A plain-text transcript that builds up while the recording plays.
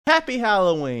Happy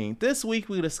Halloween! This week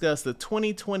we discuss the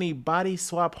 2020 body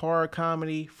swap horror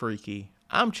comedy Freaky.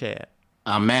 I'm Chad.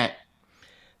 I'm Matt.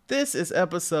 This is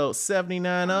episode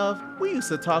 79 of We Used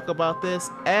to Talk About This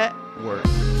at Work.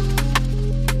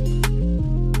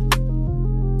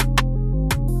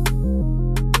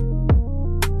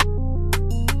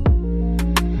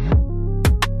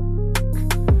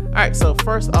 Alright, so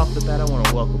first off the bat, I want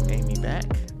to welcome Amy back.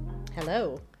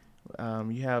 Hello.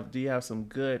 Do you have some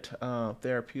good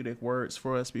therapeutic words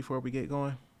for us before we get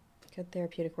going? Good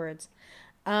therapeutic words.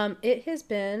 It has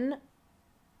been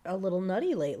a little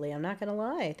nutty lately. I'm not gonna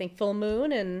lie. I think full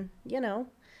moon, and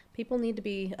people need to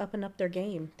be upping up their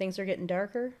game. Things are getting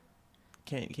darker.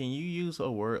 Can you use a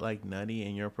word like nutty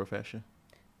in your profession?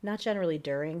 Not generally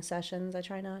during sessions. I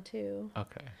try not to.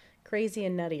 Okay. Crazy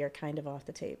and nutty are kind of off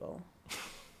the table.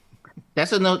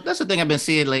 That's the thing I've been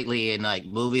seeing lately in like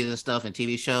movies and stuff and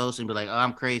TV shows, and be like, "Oh,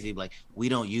 I'm crazy." Like, we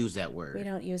don't use that We word.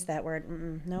 don't use that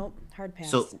word. Nope. Hard pass.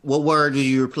 So, what word do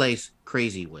you replace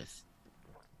crazy with?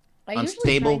 I usually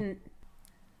try Unstable. and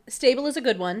stable is a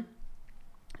good one.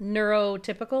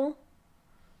 Neurotypical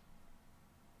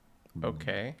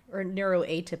Okay. or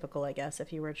neuroatypical, I guess,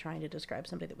 if you were trying to describe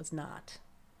somebody that was not.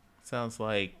 Sounds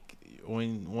like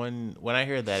when I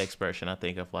hear that expression, I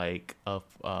think of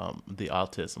the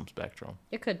autism spectrum.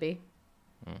 It could be.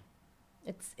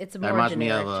 It's a That more reminds me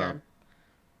generic of term.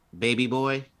 Baby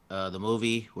Boy, the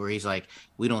movie where he's like,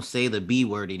 "We don't say the B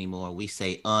word anymore. We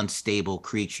say unstable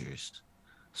creatures."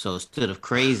 So instead of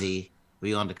crazy,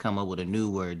 we want to come up with a new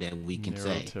word that we can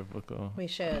say. Neurotypical. We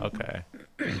should. Okay.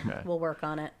 Okay. We'll work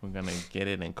on it. We're gonna get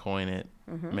it and coin it.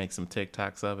 Make some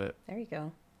TikToks of it. There you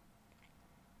go.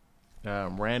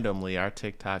 Randomly, our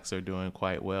TikToks are doing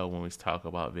quite well when we talk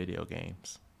about video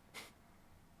games.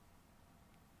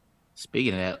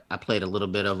 Speaking of that, I played a little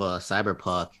bit of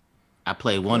Cyberpunk. I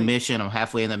played one Wait. mission. I'm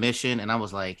halfway in the mission, and I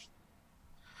was like,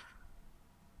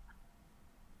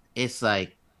 it's a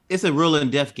real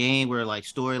in-depth game where like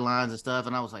storylines and stuff,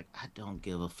 and I was like, I don't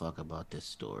give a fuck about this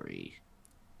story.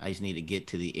 I just need to get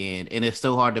to the end, and it's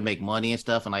so hard to make money and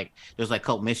stuff. And like, there's like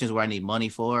couple missions where I need money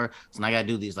for, so now I gotta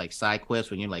do these like side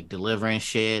quests when you're like delivering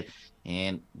shit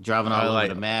and driving I all over like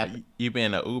the map, you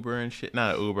been an Uber and shit.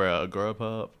 Not an Uber, a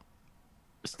Grubhub,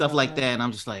 stuff like Uh, that. And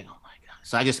I'm just like, oh my god.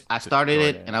 So I started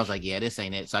it, and I was DoorDash. like, yeah, this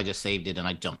ain't it. So I just saved it and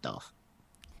I jumped off.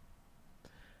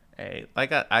 Hey,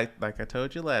 like I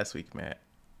told you last week, Matt.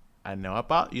 I know I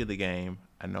bought you the game.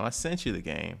 I know I sent you the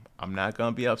game. I'm not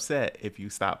gonna be upset if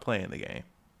you stop playing the game.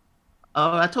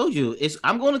 Oh, I told you, it's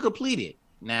I'm going to complete it.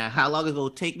 Now, how long it will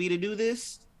take me to do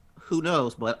this? Who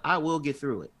knows? But I will get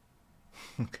through it.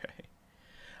 Okay.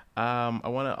 I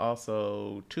want to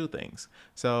also two things.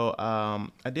 So,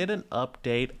 I did an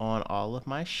update on all of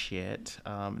my shit.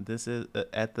 This is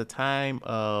at the time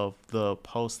of the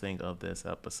posting of this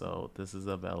episode. This is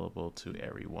available to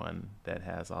everyone that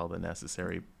has all the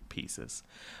necessary pieces.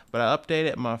 But I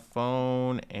updated my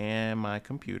phone and my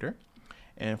computer.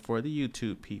 And for the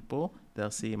YouTube people,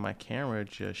 they'll see my camera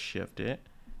just shifted,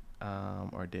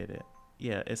 or did it?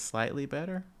 Yeah, it's slightly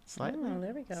better. Slightly, oh,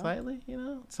 there we go. slightly.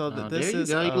 So There this you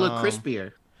is go. You look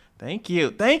crispier. Thank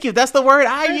you. That's the word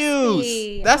I use.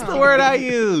 Crispy. That's the word I Aw.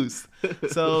 use.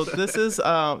 So this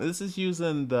is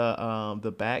using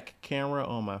the back camera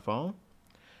on my phone,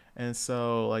 and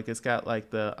so like it's got like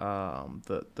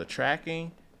the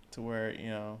tracking to where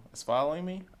it's following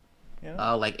me. You know.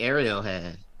 Oh, like Ariel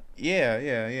had.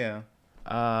 Yeah.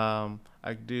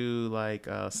 I do like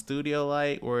a studio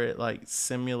light where it like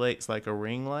simulates like a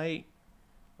ring light,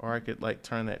 or I could like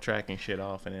turn that tracking shit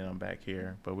off and then I'm back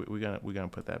here. But we're gonna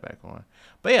put that back on.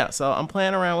 But yeah, so I'm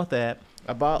playing around with that.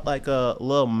 I bought like a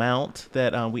little mount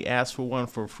that we asked for one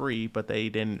for free, but they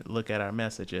didn't look at our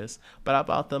messages. But I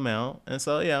bought the mount, and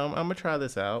so yeah, I'm gonna try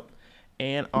this out,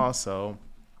 and also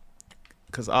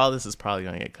because all this is probably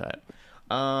gonna get cut.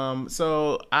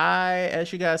 So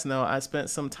as you guys know, I spent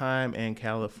some time in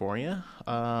California,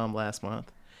 last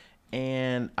month,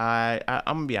 and I'm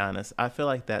gonna be honest. I feel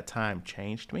like that time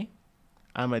changed me.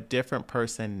 I'm a different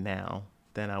person now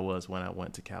than I was when I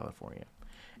went to California,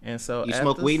 and so You at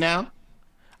smoke weed this, now?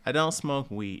 I don't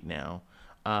smoke weed now,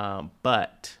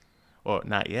 but or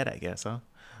not yet, I guess, huh?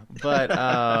 But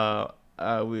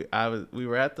we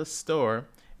were at the store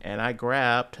and I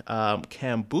grabbed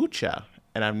kombucha,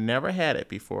 and I've never had it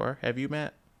before. Have you,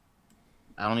 Matt?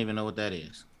 I don't even know what that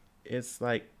is. It's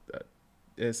like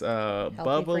it's a Healthy for your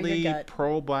bubbly gut.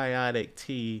 probiotic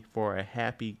tea for a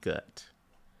happy gut,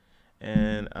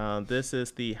 and this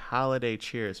is the holiday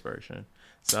cheers version.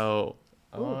 So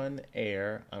Ooh. on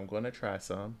air, I'm gonna try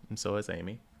some, and so is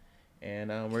Amy.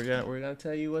 and we're gonna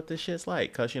tell you what this shit's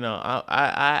like, cause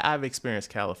I've experienced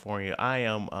California. I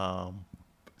am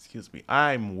excuse me,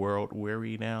 I'm world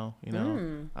weary now.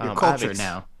 You're cultured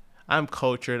now. I'm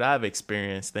cultured. I've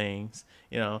experienced things.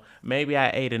 Maybe I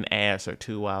ate an ass or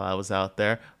two while I was out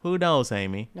there. Who knows,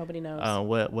 Amy? Nobody knows.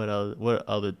 What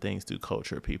other things do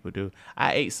cultured people do?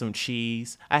 I ate some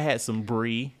cheese. I had some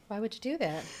brie. Why would you do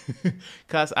that?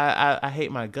 Cause I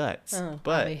hate my guts. Oh,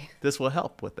 but Bobby. this will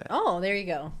help with that. Oh, there you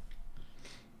go.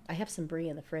 I have some brie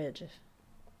in the fridge.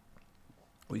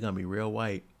 We're gonna be real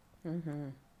white.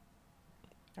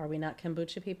 Are we not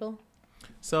kombucha people?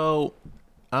 So,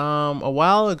 a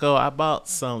while ago, I bought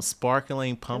some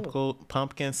sparkling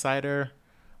pumpkin cider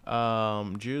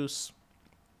juice,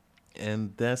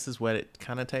 and this is what it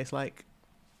kind of tastes like.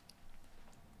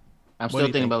 I'm still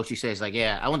thinking about what she says. Like,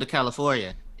 yeah, I went to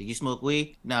California. Did you smoke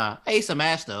weed? Nah, I ate some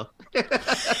ass though.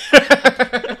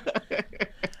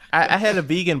 I had a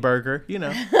vegan burger,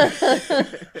 That's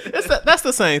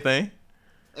the same thing.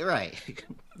 Right.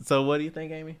 So, what do you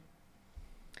think, Amy?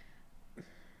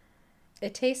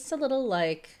 It tastes a little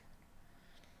like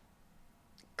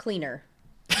cleaner.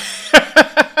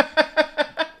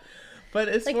 But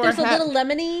it's Like for there's a little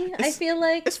lemony, I feel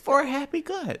like. it's for a happy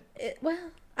gut. Well,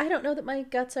 I don't know that my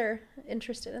guts are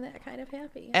interested in that kind of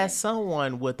happy. As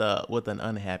someone with an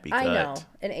unhappy gut. I know.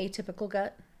 An atypical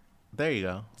gut. There you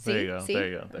go. See? There you go. See? There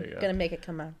you go. There you I'm go. gonna make it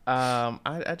come out.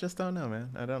 I just don't know, man.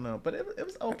 I don't know, but it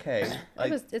was okay.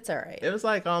 Like It's all right. it was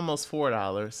like almost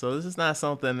 $4. So this is not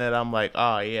something that I'm like,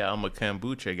 oh yeah, I'm a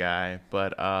kombucha guy.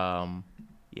 But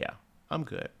yeah, I'm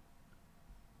good.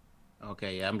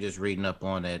 Okay, yeah, I'm just reading up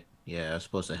on it. Yeah, it's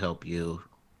supposed to help you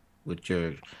with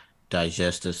your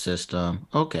digestive system.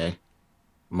 Okay.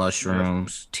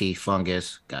 Mushrooms, tea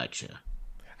fungus. Gotcha.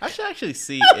 I should actually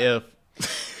see if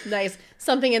Nice.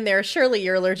 Something in there. Surely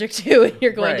you're allergic to, and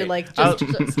you're going to Right. like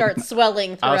just start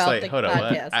swelling I was throughout like, the hold on,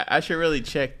 what? podcast. I should really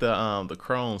check the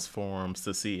Crohn's forums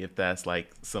to see if that's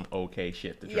like some okay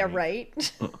shit to drink. Yeah,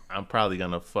 right. I'm probably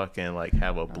gonna fucking like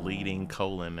have a bleeding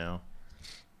colon now.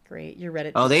 Great. You're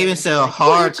Reddit. Oh, they people even are sell like,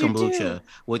 hard "What did you do?" kombucha.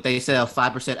 What they sell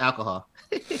 5% alcohol.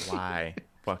 Why?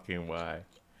 Fucking why?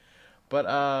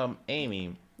 But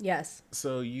Amy, Yes.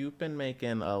 so you've been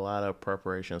making a lot of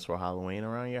preparations for Halloween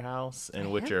around your house and I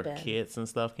with have your been. kids and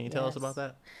stuff. Can you tell us Yes.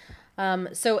 about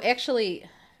that? So actually,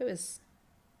 it was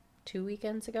 2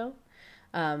 weekends ago.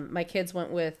 My kids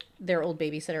went with their old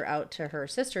babysitter out to her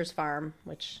sister's farm,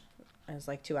 which is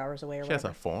like 2 hours away or She has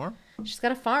whatever. a farm. She's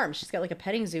got a farm. She's got like a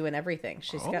petting zoo and everything.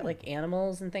 She's got Oh. like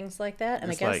animals and things like that.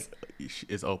 And It's I guess like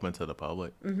it's open to the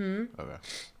public. Mm-hmm. Okay.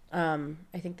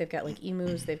 I think they've got like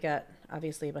emus. They've got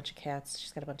obviously a bunch of cats.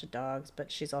 She's got a bunch of dogs, but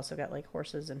she's also got like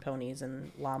horses and ponies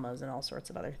and llamas and all sorts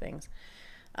of other things.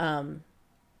 And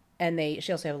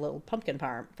she also have a little pumpkin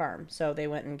farm. So they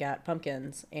went and got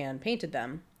pumpkins and painted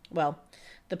them. Well,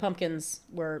 the pumpkins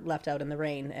were left out in the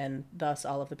rain, and thus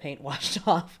all of the paint washed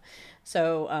off.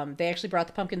 So they actually brought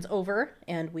the pumpkins over,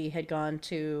 and we had gone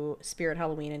to Spirit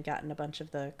Halloween and gotten a bunch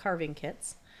of the carving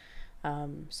kits.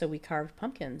 So we carved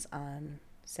pumpkins on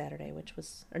Saturday,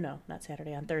 not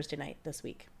Saturday, on Thursday night this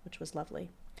week, which was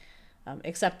lovely.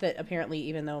 Except that apparently,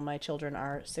 even though my children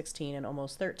are 16 and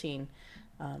almost 13,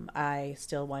 I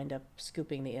still wind up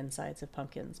scooping the insides of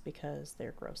pumpkins because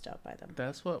they're grossed out by them.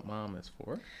 That's what mom is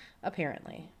for.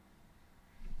 Apparently.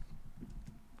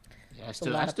 Yeah, a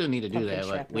lot I of still need to do pumpkin that.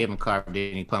 Like, shrapnel. we haven't carved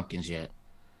any pumpkins yet.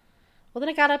 Well, then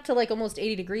it got up to like almost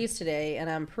 80 degrees today, and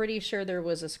I'm pretty sure there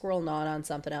was a squirrel gnawing on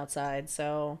something outside,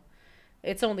 so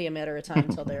it's only a matter of time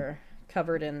until they're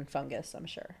covered in fungus, I'm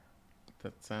sure.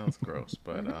 That sounds gross,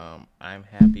 but I'm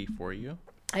happy for you.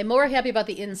 I'm more happy about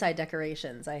the inside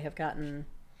decorations. I have gotten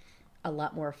a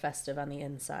lot more festive on the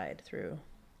inside through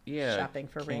Yeah. shopping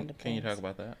for random Can you things. talk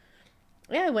about that?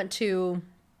 Yeah,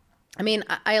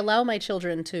 I allow my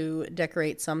children to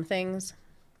decorate some things,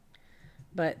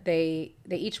 but they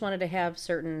each wanted to have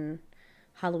certain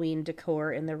Halloween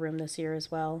decor in their room this year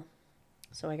as well.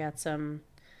 So I got some,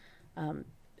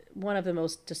 one of the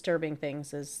most disturbing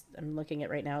things is, I'm looking at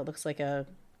right now, it looks like a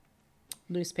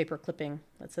newspaper clipping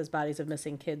that says bodies of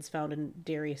missing kids found in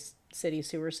Derry City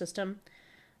sewer system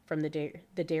from the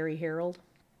Derry Herald.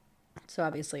 So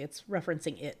obviously it's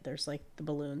referencing it. There's like the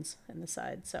balloons in the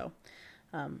side. So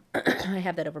I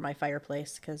have that over my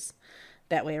fireplace because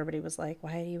that way everybody was like,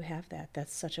 why do you have that?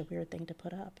 That's such a weird thing to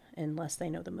put up, unless they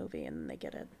know the movie and they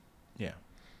get it. Yeah.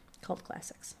 Cult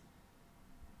classics.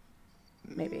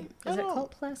 Maybe. Is it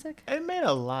cult classic? It made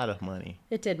a lot of money.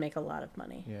 It did make a lot of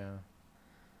money. Yeah.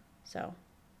 So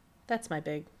that's my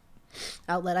big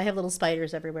outlet. I have little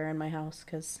spiders everywhere in my house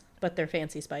but they're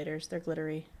fancy spiders. They're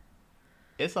glittery.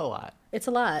 It's a lot. It's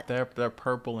a lot. They're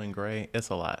purple and gray. It's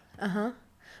a lot.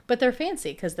 But they're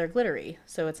fancy because they're glittery,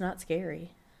 so it's not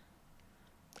scary.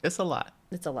 It's a lot.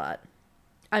 It's a lot.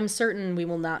 I'm certain we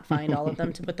will not find all of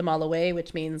them to put them all away,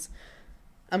 which means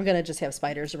I'm going to just have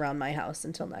spiders around my house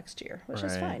until next year, which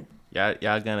is fine.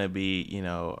 Y'all gonna be,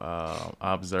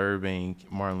 observing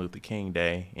Martin Luther King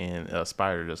Day, and a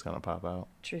spider just gonna pop out.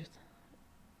 Truth.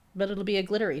 But it'll be a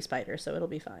glittery spider, so it'll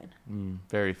be fine.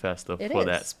 Very festive It for is.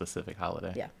 that specific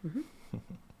holiday. Yeah.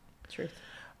 Truth.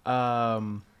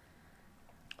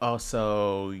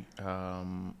 Also,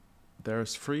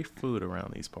 there's free food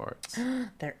around these parts.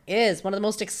 There is one of the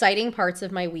most exciting parts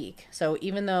of my week. So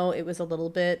even though it was a little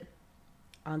bit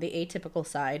on the atypical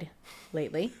side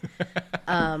lately,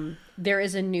 there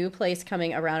is a new place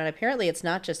coming around, and apparently it's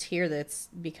not just here that's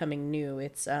becoming new.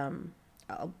 It's a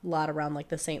lot around like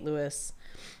the St. Louis,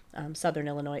 Southern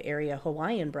Illinois area,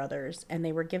 Hawaiian Brothers, and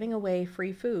they were giving away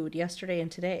free food yesterday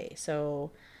and today.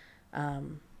 So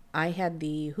I had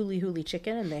the huli huli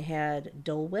chicken, and they had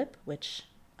Dole Whip, which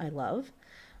I love,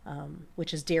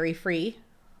 which is dairy free,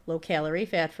 low calorie,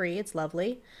 fat free. It's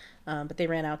lovely, but they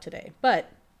ran out today. But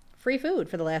free food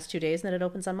for the last 2 days, and then it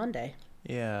opens on Monday.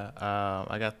 Yeah,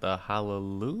 I got the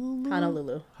Honolulu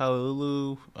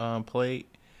plate.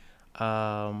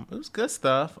 It was good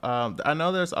stuff. I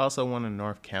know there's also one in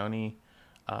North County.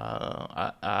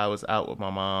 I was out with my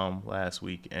mom last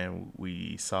week, and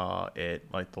we saw it,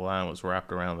 like the line was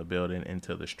wrapped around the building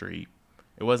into the street.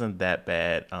 It wasn't that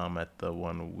bad at the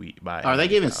one we by. Are they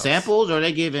giving house. samples, or are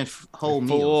they giving whole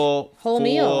meals? Whole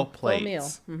meal.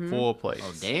 Plates. Full plates.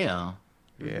 Oh, damn.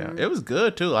 Yeah, it was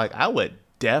good too. Like, I would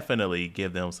definitely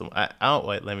give them some. I don't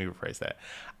wait. Let me rephrase that.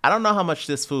 I don't know how much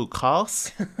this food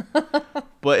costs,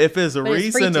 but if it's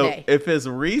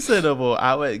reasonable,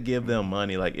 I would give them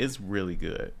money. Like, it's really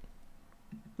good.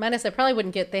 Minus, I probably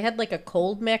wouldn't get. They had like a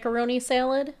cold macaroni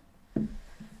salad,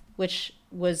 which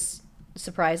was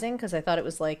surprising because I thought it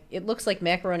was like, it looks like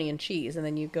macaroni and cheese, and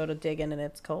then you go to dig in and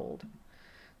it's cold.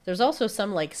 There's also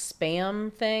some like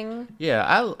Spam thing.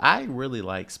 Yeah, I really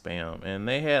like Spam, and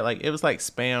they had like, it was like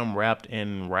Spam wrapped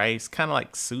in rice, kind of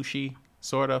like sushi,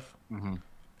 sort of.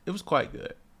 It was quite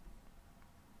good.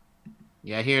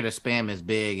 Yeah, I hear the Spam is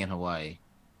big in Hawaii.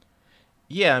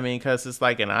 Yeah, I mean, because it's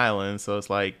like an island, so it's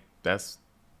like, that's,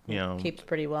 Keeps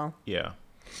pretty well. Yeah.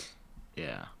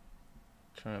 Yeah.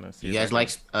 Trying to see. You guys like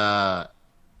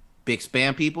big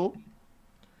Spam people?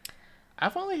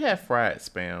 I've only had fried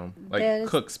Spam, like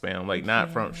cooked Spam, like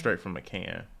not straight from a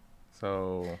can.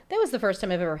 So that was the first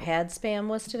time I've ever had Spam.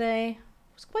 Was today.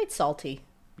 It was quite salty.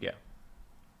 Yeah.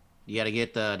 You gotta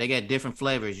get they got different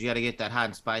flavors. You gotta get that hot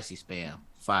and spicy Spam.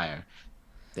 Fire.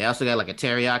 They also got like a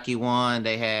teriyaki one.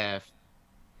 They have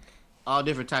all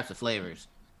different types of flavors.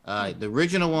 The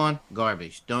original one,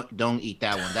 garbage. Don't eat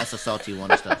that one. That's a salty one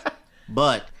and stuff.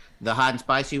 But the hot and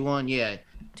spicy one, yeah,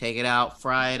 take it out,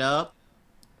 fry it up,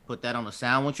 put that on a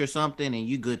sandwich or something, and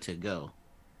you good to go.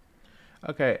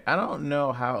 Okay, I don't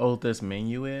know how old this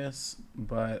menu is,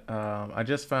 but I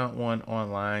just found one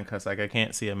online because like I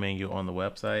can't see a menu on the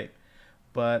website.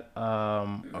 But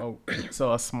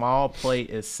so a small plate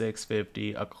is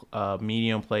 $6.50, a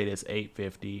medium plate is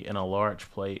 $8.50, and a large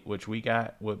plate, which we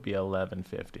got, would be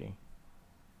 $11.50.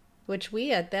 Which we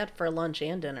had that for lunch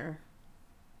and dinner.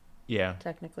 Yeah.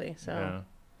 Technically, so. Yeah.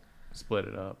 Split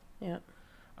it up. Yeah.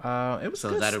 It was. So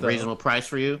good is that stuff. a reasonable price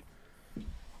for you?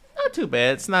 Not too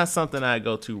bad. It's not something I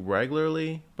go to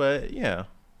regularly, but yeah.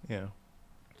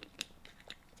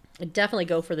 I'd definitely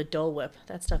go for the Dole Whip.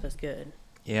 That stuff is good.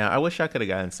 Yeah, I wish I could have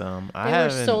gotten some. They were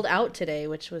sold out today,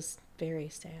 which was very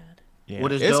sad. Yeah.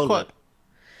 What is Dole Whip?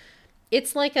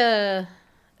 It's like a.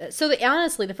 So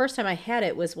honestly, the first time I had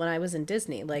it was when I was in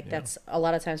Disney. Like that's a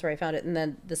lot of times where I found it, and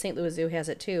then the St. Louis Zoo has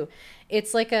it too.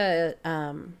 It's like a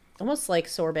almost like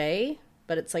sorbet,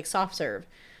 but it's like soft serve.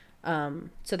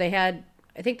 So they had,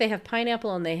 I think they have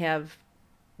pineapple and they have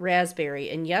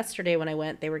raspberry. And yesterday when I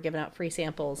went, they were giving out free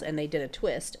samples, and they did a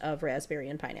twist of raspberry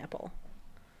and pineapple.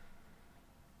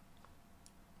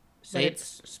 Say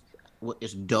it's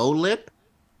Dole Lip.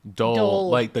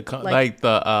 Dole, like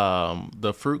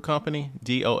the fruit company,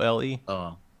 DOLE.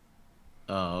 Oh,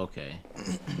 okay.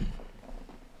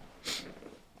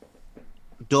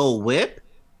 Dole Whip.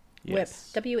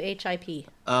 Yes. Whip, WHIP.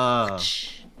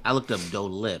 I looked up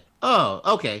Dole Lip. Oh,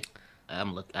 okay.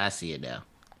 I see it now.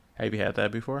 Have you had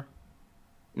that before?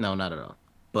 No, not at all.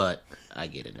 But I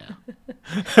get it now.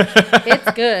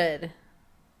 It's good.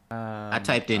 I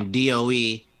typed in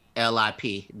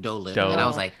DOELIP, Dole Lip, and I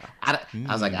was like, I don't know.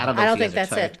 I don't think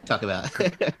that's it. Talk about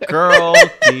Girl,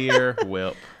 deer,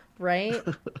 whip. Right?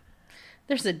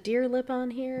 There's a deer lip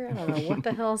on here. I don't know what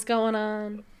the hell's going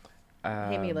on.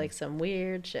 Amy likes some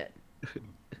weird shit.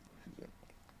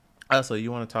 Also,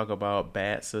 you want to talk about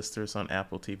Bad Sisters on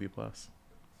Apple TV Plus?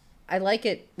 I like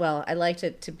it. Well, I liked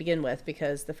it to begin with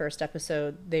because the first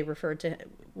episode they referred to,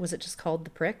 was it just called The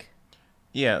Prick?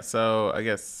 Yeah, so I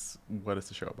guess what is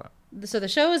the show about? So the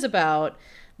show is about,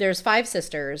 there's 5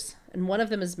 sisters and one of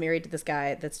them is married to this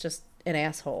guy that's just an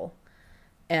asshole.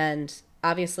 And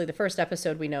obviously the first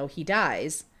episode we know he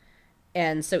dies.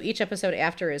 And so each episode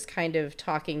after is kind of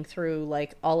talking through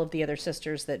like all of the other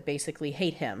sisters that basically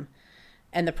hate him.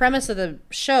 And the premise of the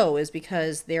show is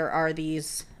because there are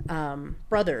these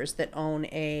brothers that own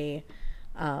a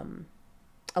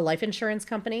life insurance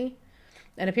company.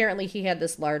 And apparently he had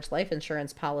this large life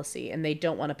insurance policy and they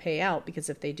don't want to pay out because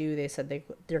if they do, they said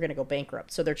they're going to go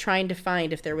bankrupt. So they're trying to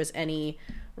find if there was any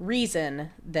reason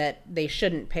that they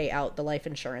shouldn't pay out the life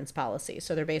insurance policy.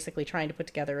 So they're basically trying to put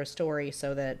together a story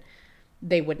so that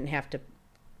they wouldn't have to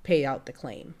pay out the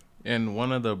claim. And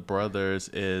one of the brothers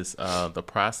is the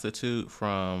prostitute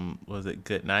from, was it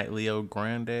Goodnight Leo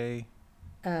Grande?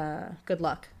 Good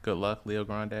luck. Good Luck Leo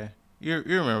Grande. You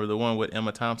remember the one with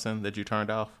Emma Thompson that you turned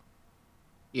off?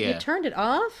 Yeah. You turned it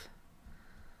off?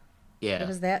 Yeah. What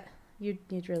was that? You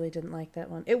really didn't like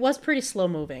that one. It was pretty slow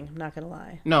moving, I'm not going to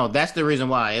lie. No, that's the reason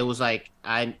why. It was like,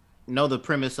 I know the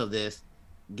premise of this,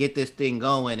 get this thing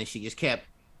going, and she just kept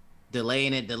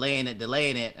delaying it.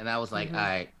 And I was like, all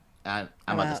right, I'm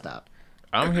about to stop.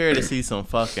 I'm here to see some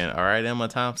fucking, all right, Emma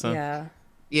Thompson? Yeah,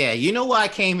 Yeah, you know what I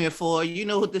came here for. You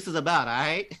know what this is about, all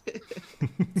right?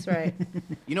 that's right.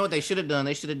 You know what they should have done?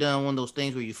 They should have done one of those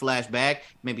things where you flash back,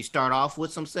 maybe start off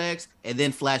with some sex, and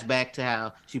then flash back to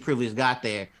how she previously got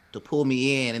there to pull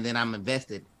me in, and then I'm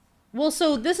invested. Well,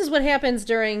 so this is what happens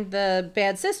during the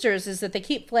Bad Sisters is that they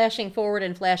keep flashing forward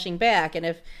and flashing back.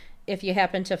 And if you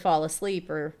happen to fall asleep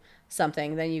or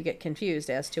something, then you get confused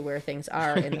as to where things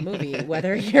are in the movie.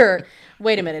 Whether you're,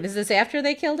 wait a minute, is this after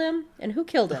they killed him? And who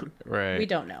killed him? Right. We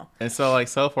don't know. And so, like,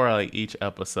 so far, like, each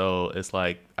episode is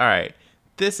like, all right,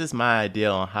 this is my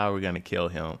idea on how we're going to kill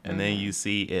him. And then you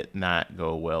see it not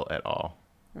go well at all.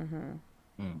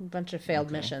 A bunch of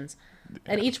failed missions.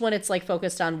 And each one, it's like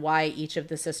focused on why each of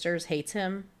the sisters hates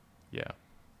him Yeah.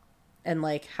 and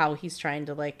like how he's trying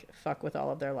to like fuck with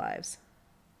all of their lives.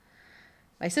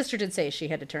 My sister did say she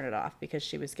had to turn it off because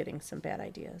she was getting some bad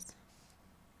ideas.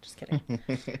 Just kidding.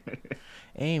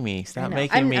 Amy, stop know.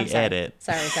 making me I'm sorry. edit.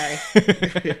 Sorry.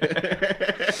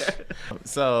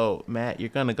 So, Matt, you're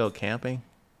going to go camping?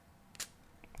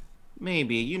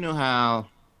 Maybe. You know how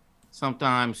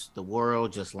sometimes the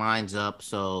world just lines up.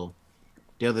 So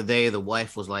the other day, the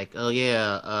wife was like, oh,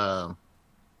 yeah,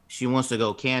 she wants to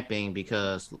go camping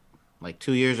because like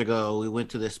 2 years ago, we went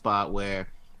to this spot where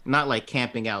not like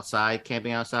camping outside. They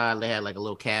had like a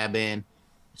little cabin,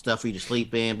 stuff for you to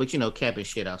sleep in, but you know, camping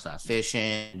shit outside,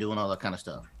 fishing, doing all that kind of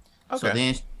stuff.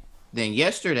 Okay. So then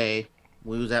yesterday,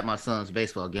 we was at my son's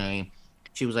baseball game.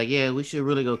 She was like, yeah, we should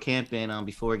really go camping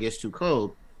before it gets too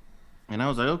cold. And I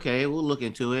was like, okay, we'll look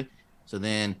into it. So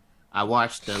then I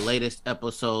watched the latest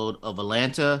episode of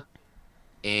Atlanta,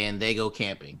 and they go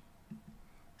camping.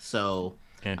 So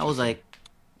I was like,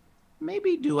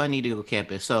 maybe do I need to go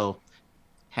camping? So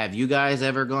have you guys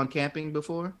ever gone camping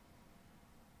before?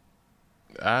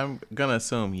 I'm going to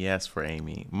assume yes for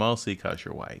Amy, mostly because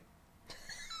you're white.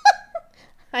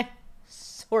 I'm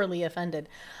sorely offended.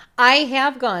 I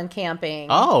have gone camping.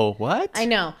 Oh, what? I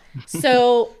know.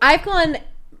 So I've gone,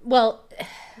 well,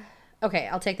 okay,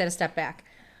 I'll take that a step back.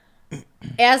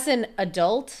 As an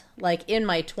adult, like in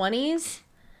my 20s,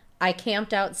 I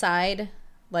camped outside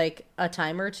like a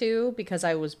time or two because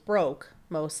I was broke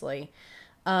mostly.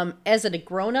 As a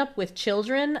grown-up with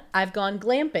children, I've gone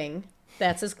glamping.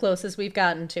 That's as close as we've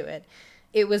gotten to it.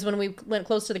 It was when we went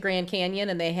close to the Grand Canyon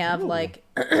and they have like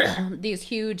these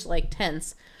huge like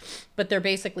tents, but they're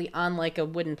basically on like a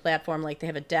wooden platform. Like they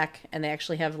have a deck and they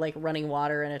actually have like running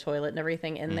water and a toilet and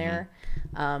everything in there,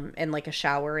 and like a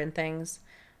shower and things.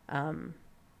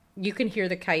 You can hear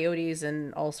the coyotes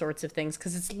and all sorts of things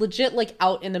because it's legit like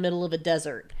out in the middle of a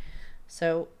desert.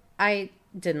 So I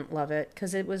didn't love it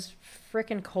because it was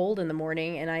freaking cold in the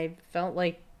morning and I felt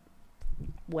like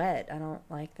wet. I don't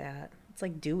like that. It's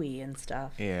like dewy and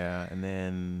stuff. Yeah, and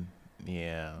then,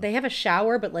 yeah. They have a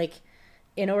shower, but like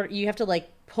in order, you have to like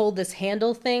pull this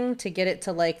handle thing to get it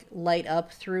to like light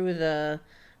up through the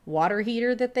water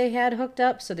heater that they had hooked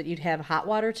up so that you'd have hot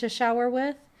water to shower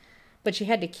with. But you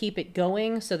had to keep it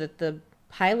going so that the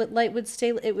pilot light would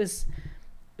stay. It was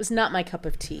not my cup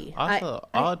of tea. Also,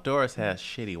 outdoors has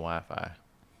shitty Wi-Fi.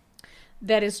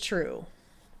 That is true.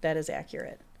 That is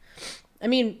accurate. I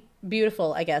mean,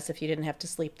 beautiful, I guess, if you didn't have to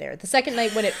sleep there. The second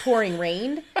night when it pouring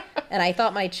rained, and I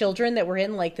thought my children that were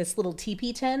in like this little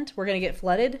teepee tent were gonna get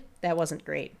flooded. That wasn't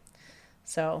great.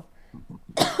 So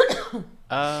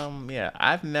Yeah,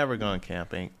 I've never gone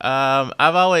camping.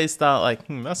 I've always thought like,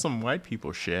 that's some white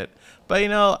people shit. But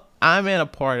I'm in a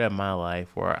part of my life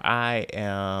where I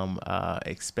am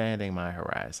expanding my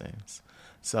horizons.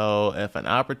 So if an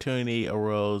opportunity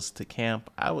arose to camp,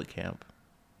 I would camp.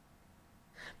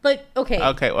 but okay.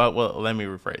 Okay, well, let me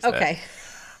rephrase that. Okay.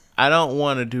 I don't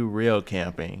want to do real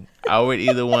camping. I would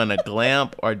either want to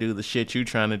glamp or do the shit you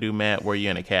trying to do, Matt, where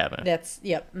you're in a cabin. That's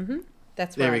yep.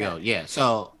 That's There where we I'm go. at. Yeah.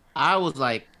 So I was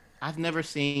like, I've never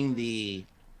seen the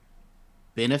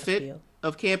benefit Feel.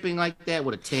 of camping like that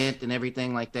with a tent and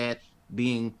everything like that,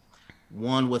 being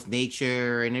one with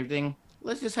nature and everything.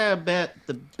 Let's just have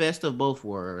the best of both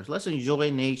worlds. Let's enjoy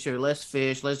nature. Let's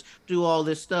fish. Let's do all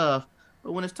this stuff.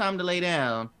 But when it's time to lay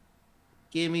down,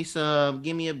 give me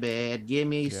a bed, give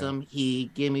me some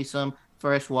heat, give me some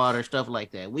fresh water, stuff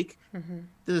like that.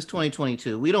 This is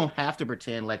 2022. We don't have to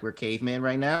pretend like we're cavemen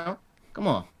right now. Come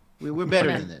on, we're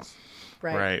better than this.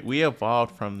 Right. We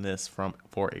evolved from this for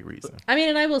a reason. I mean,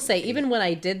 and I will say, even when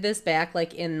I did this back,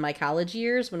 like in my college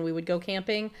years, when we would go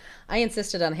camping, I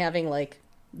insisted on having like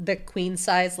the queen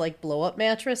size like blow up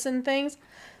mattress and things.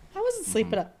 I wasn't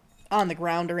sleeping up on the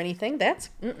ground or anything. That's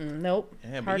nope.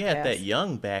 Yeah, but Hard you had pass. that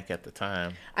young back at the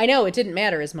time. I know it didn't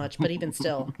matter as much, but even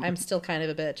still, I'm still kind of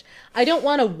a bitch. I don't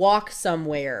want to walk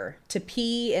somewhere to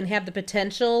pee and have the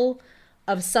potential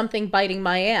of something biting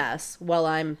my ass while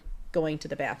I'm going to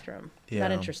the bathroom.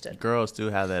 Not interested. Girls do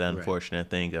have that unfortunate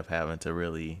thing of having to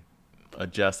really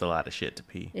adjust a lot of shit to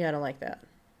pee. Yeah, I don't like that.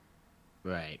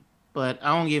 Right. But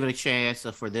I won't give it a chance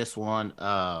for this one.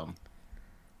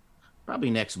 Probably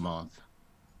next month.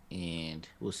 And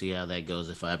we'll see how that goes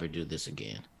if I ever do this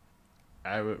again.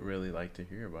 I would really like to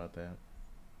hear about that.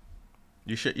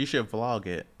 You should vlog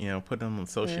it, put them on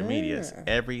social medias.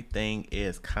 Everything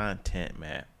is content,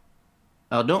 Matt.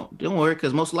 Oh, don't worry,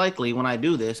 because most likely when I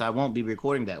do this, I won't be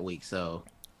recording that week. So,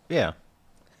 Yeah.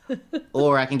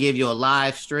 or I can give you a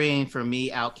live stream from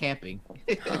me out camping.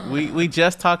 We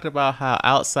just talked about how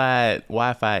outside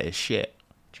Wi-Fi is shit.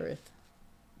 Truth.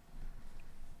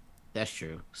 That's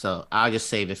true. So I'll just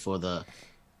save it for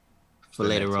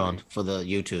later next on week. for the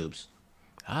YouTubes.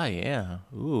 Oh yeah.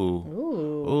 Ooh.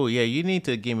 Ooh. Ooh, yeah, you need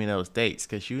to give me those dates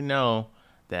because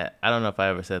that I don't know if I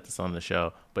ever said this on the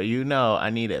show, but I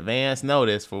need advance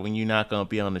notice for when you're not going to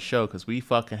be on the show because we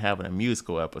fucking having a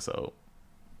musical episode.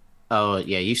 Oh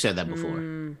yeah, you said that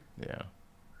before. Yeah.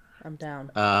 I'm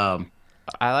down.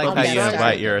 I like Well, how you besides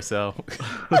invite that- yourself.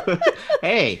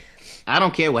 Hey, I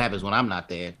don't care what happens when I'm not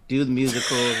there. Do the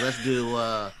musicals. Let's do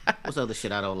what's other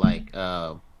shit I don't like?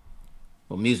 Well,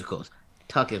 musicals.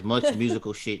 Tuck as much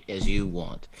musical shit as you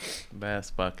want.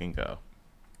 Best fucking go.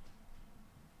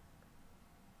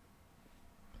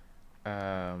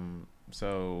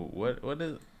 So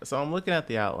so I'm looking at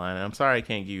the outline and I'm sorry I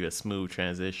can't give you a smooth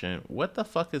transition. What the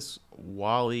fuck is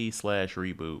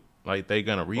Wall-E/reboot? Like they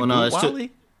gonna reboot no, it's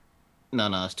Wall-E?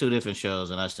 No, it's two different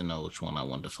shows, and I still know which one I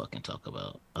wanted to fucking talk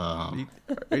about. Are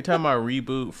you talking about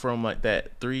reboot from like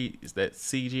that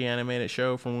CG animated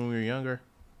show from when we were younger?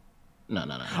 No.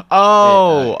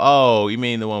 Oh, you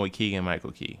mean the one with Keegan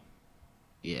Michael Key?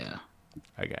 Yeah.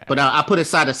 I got it. But I put it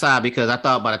side to side because I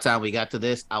thought by the time we got to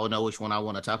this, I would know which one I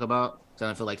want to talk about. So I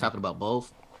don't feel like talking about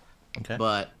both. Okay.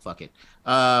 But fuck it.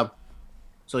 So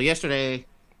yesterday,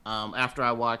 after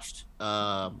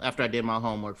I did my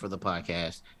homework for the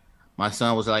podcast, my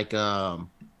son was like,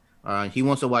 he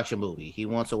wants to watch a movie. He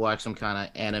wants to watch some kind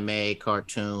of anime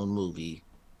cartoon movie.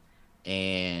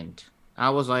 And I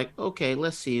was like, okay,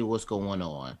 let's see what's going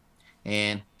on.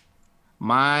 And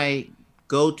my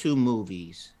go-to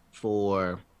movies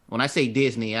for, when I say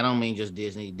Disney, I don't mean just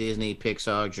Disney,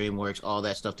 Pixar, DreamWorks, all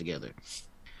that stuff together.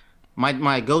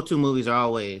 My go-to movies are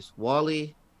always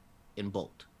Wall-E and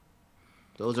Bolt.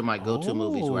 Those are my go-to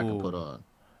movies where I can put on.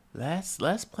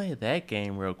 Let's play that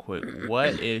game real quick.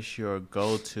 What is your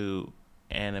go-to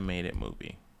animated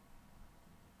movie?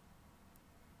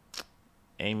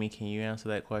 Amy, can you answer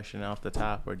that question off the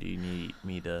top, or do you need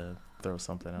me to throw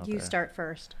something out there? You start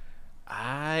first.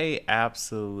 I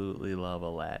absolutely love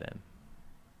Aladdin.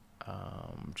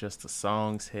 Just the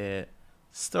songs hit.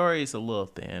 Story's a little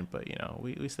thin, but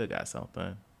we still got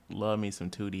something. Love me some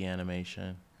 2D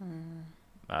animation.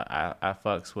 I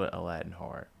fucks with Aladdin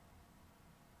hard.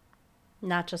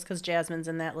 Not just because Jasmine's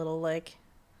in that little like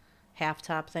half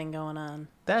top thing going on.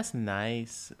 That's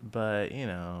nice, but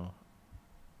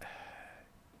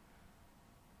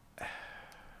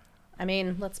I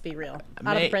mean, let's be real.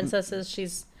 Out of the princesses,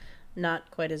 she's not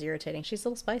quite as irritating. She's a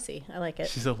little spicy. I like it.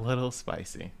 she's a little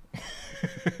spicy.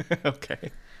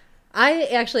 Okay.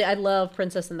 I love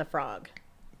Princess and the Frog.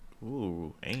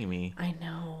 Ooh, Amy. I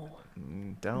know.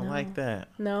 Don't No. like that.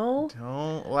 No.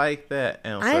 Don't like that I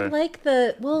answer. like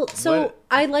the What-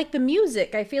 I like the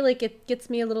music. I feel like it gets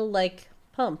me a little like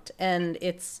pumped, and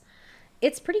it's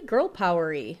pretty girl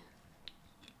powery.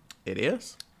 It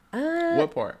is? Uh,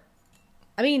 What part?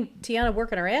 I mean, Tiana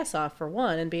working her ass off for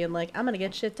one, and being like, "I'm gonna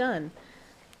get shit done."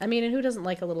 I mean, and who doesn't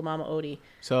like a little Mama Odie?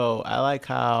 So I like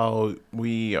how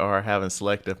we are having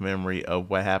selective memory of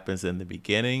what happens in the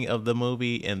beginning of the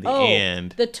movie and the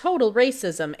end. The total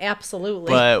racism,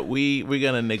 absolutely. But we're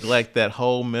gonna neglect that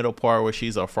whole middle part where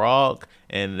she's a frog,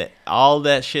 and all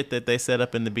that shit that they set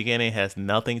up in the beginning has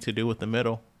nothing to do with the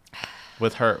middle,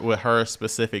 with her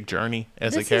specific journey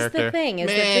as this a character. is the thing is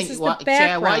that Man, this is the Chad,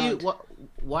 background.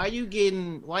 why you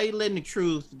letting the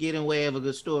truth get in the way of a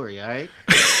good story? All right.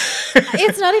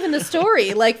 It's not even the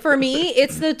story. Like for me,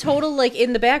 it's the total like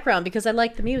in the background because I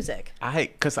like the music.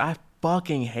 Cause I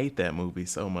fucking hate that movie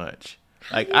so much.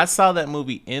 Like I saw that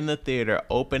movie in the theater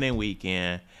opening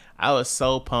weekend. I was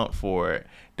so pumped for it.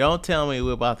 Don't tell me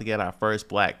we're about to get our first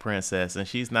black princess, and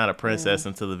she's not a princess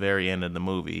until the very end of the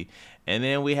movie. And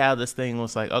then we have this thing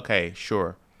was like, okay,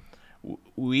 sure.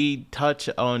 We touch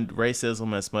on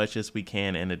racism as much as we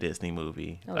can in a Disney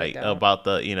movie, No, like they don't. about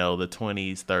the the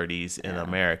 20s, 30s in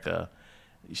America.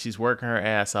 She's working her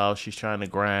ass off. She's trying to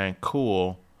grind,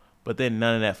 cool, but then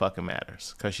none of that fucking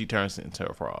matters because she turns into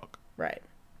a frog. Right.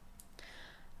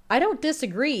 I don't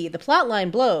disagree. The plot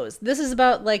line blows. This is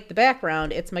about like the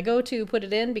background. It's my go-to. Put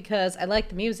it in because I like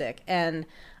the music, and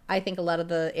I think a lot of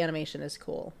the animation is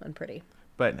cool and pretty.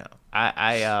 But no,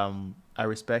 I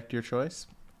respect your choice.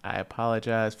 I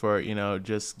apologize for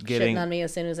just getting Shitting on me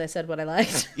as soon as I said what I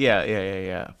liked.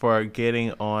 yeah for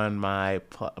getting on my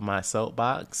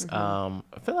soapbox. Mm-hmm.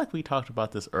 I feel like we talked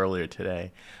about this earlier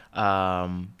today.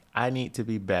 I need to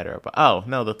be better, but oh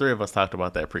no, the three of us talked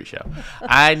about that pre-show.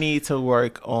 I need to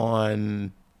work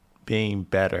on being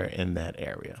better in that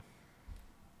area.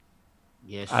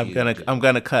 Yes, I'm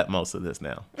gonna cut most of this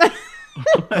now.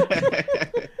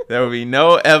 There will be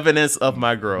no evidence of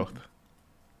my growth.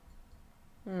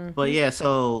 But yeah,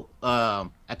 so I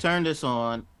turned this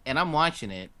on and I'm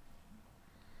watching it.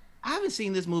 I haven't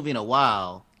seen this movie in a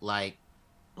while,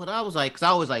 but I was like, because I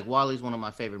always like Wally's one of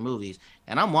my favorite movies,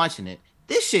 and I'm watching it.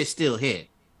 This shit still hit.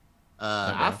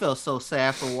 I felt so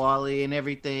sad for Wally and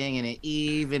everything, and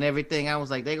Eve and everything. I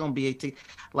was like, they're gonna be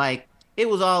like, it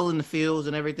was all in the fields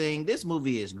and everything. This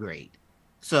movie is great.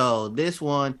 So this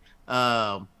one,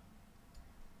 yeah,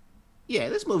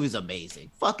 this movie's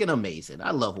amazing, fucking amazing.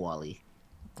 I love Wally.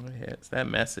 Yeah, it's that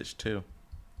message too.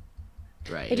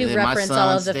 Right. I do And then my reference all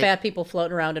of sons, the they- fat people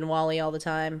floating around in Wally all the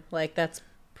time. Like that's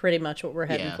pretty much what we're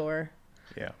heading Yeah. for.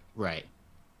 Yeah. Right.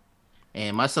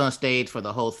 And my son stayed for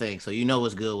the whole thing, so you know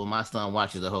it's good when my son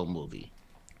watches the whole movie.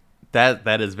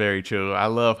 That is very true. I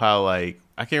love how I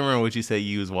can't remember what you said.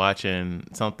 You was watching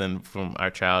something from our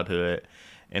childhood,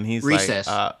 and he's Recess.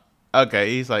 like, okay.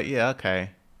 He's like, yeah,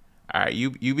 okay, all right.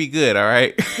 You be good, all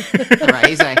right. Right.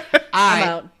 He's like, all I'm right,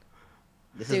 out.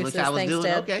 this is what Deuces, I was thanks, doing.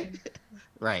 Dad. Okay.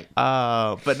 Right.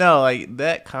 But no, like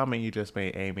that comment you just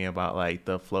made, Amy, about like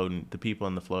the people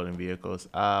in the floating vehicles.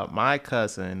 My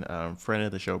cousin, friend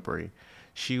of the show, Bree,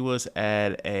 she was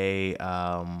at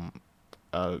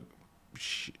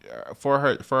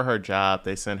for her job.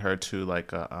 They sent her to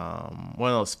like a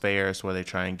one of those fairs where they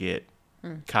try and get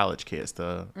college kids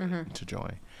to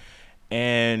join.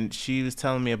 And she was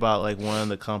telling me about like one of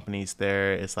the companies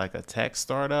there. It's like a tech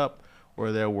startup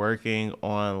where they're working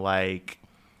on like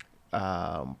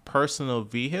personal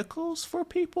vehicles for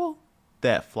people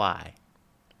that fly.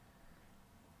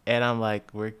 And I'm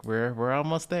like, we're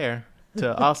almost there,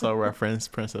 to also reference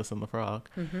Princess and the Frog.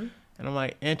 Mm-hmm. And I'm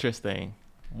like, interesting.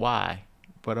 Why?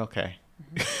 But okay.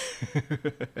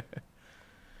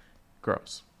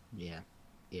 Gross. Yeah.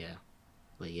 Yeah.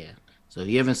 But yeah. So if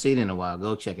you haven't seen it in a while,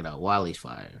 go check it out. Wally's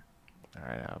fire. All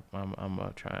right, I'm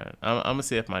gonna try it. I'm gonna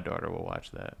see if my daughter will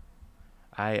watch that.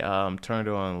 I turned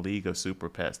on League of Super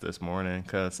Pets this morning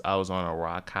because I was on a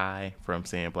rock high from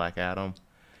seeing Black Adam,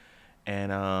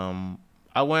 and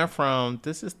I went from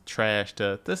this is trash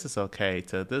to this is okay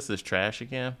to this is trash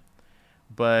again.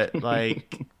 But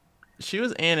like, she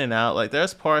was in and out. Like,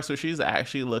 there's parts where she's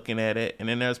actually looking at it, and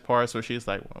then there's parts where she's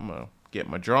like, well, I'm gonna get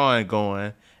my drawing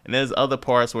going. And there's other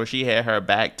parts where she had her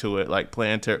back to it, like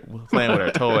playing with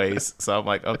her toys. So I'm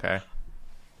like, okay,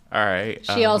 all right.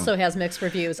 She also has mixed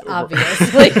reviews,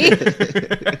 obviously.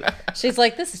 She's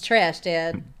like, "This is trash,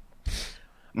 Dad."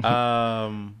 So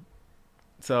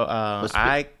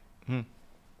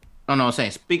Oh no, I'm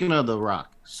saying, speaking of The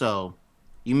Rock, so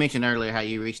you mentioned earlier how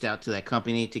you reached out to that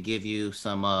company to give you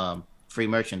some free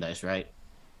merchandise, right?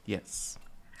 Yes.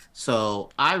 So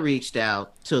I reached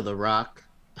out to The Rock,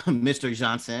 Mr.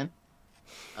 Johnson,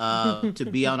 to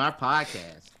be on our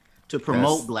podcast to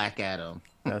promote Black Adam.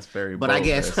 That's very But bold, I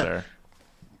guess there, sir.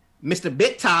 Mr.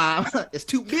 Big Time is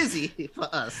too busy for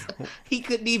us. He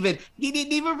didn't even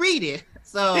read it.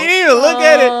 So He didn't even look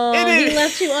at it. He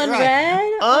left you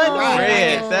unread.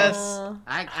 Unread. Right. That's.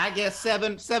 I guess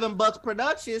 $7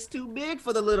 production is too big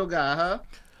for the little guy, huh?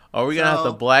 Are we gonna have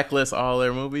to blacklist all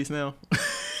their movies now?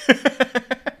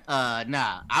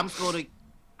 Nah. I'm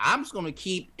just gonna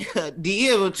keep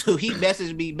DM until he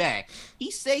messaged me back.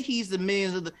 He say he's a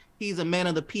man of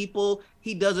the people.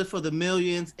 He does it for the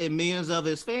millions and millions of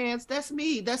his fans. That's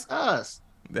me. That's us.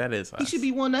 That is us. He should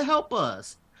be one to help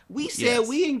us. We said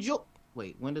we enjoy.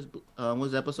 Wait, when does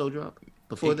the episode drop?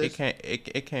 Before this,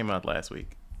 it came out last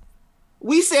week.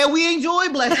 We said we enjoy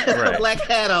Black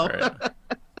Adam. Right.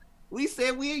 We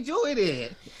said we enjoyed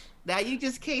it. Now you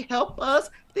just can't help us.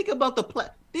 Think about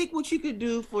think what you could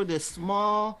do for this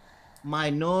small,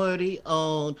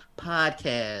 minority-owned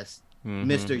podcast,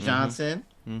 Mr. Johnson.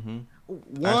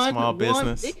 One small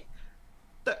business.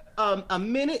 A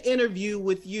minute interview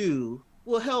with you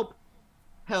will help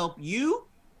you,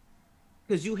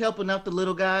 because you helping out the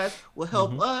little guys. Will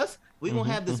help us. We're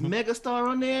gonna have this megastar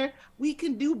on there. We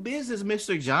can do business,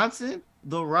 Mr. Johnson,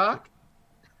 The Rock.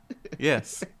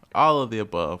 Yes, all of the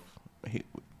above.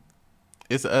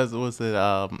 It's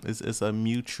a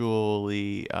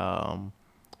mutually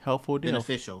helpful deal.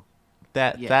 Beneficial.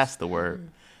 That's the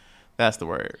word. That's the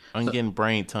word. I'm getting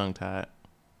brain tongue tied.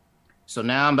 So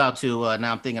now I'm about to.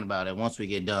 Now I'm thinking about it. Once we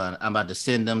get done, I'm about to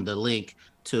send them the link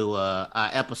to our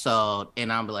episode,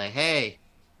 and I'm like, hey,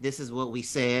 this is what we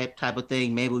said, type of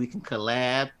thing. Maybe we can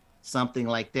collab, something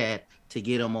like that, to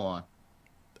get them on.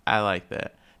 I like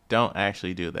that. Don't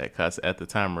actually do that, because at the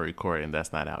time of recording,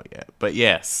 that's not out yet. But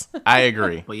yes, I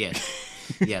agree. But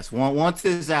yes. Once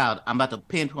it's out, I'm about to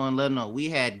pinpoint and let them know we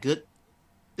had good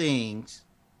things.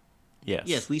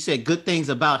 Yes, we said good things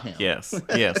about him. Yes,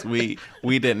 we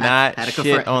did not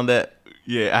shit on that.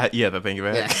 Yeah, I think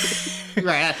about it. Right,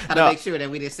 I had to make sure that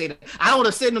we didn't say that. I don't want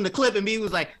to send him the clip and he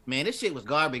was like, man, this shit was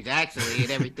garbage actually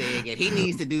and everything, and he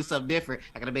needs to do something different.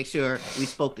 I got to make sure we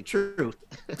spoke the truth.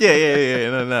 Yeah.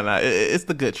 No. It's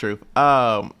the good truth.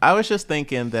 I was just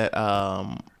thinking that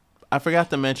I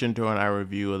forgot to mention during our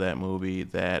review of that movie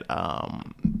that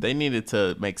they needed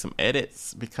to make some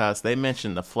edits, because they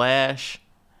mentioned the Flash.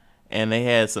 And they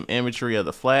had some imagery of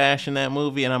the Flash in that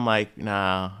movie, and I'm like,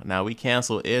 nah, we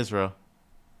cancel Ezra.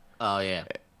 Oh yeah,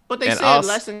 but they said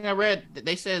last thing I read,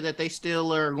 they said that they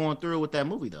still are going through with that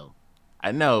movie though.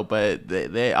 I know, but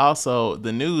they also,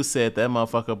 the news said that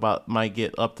motherfucker might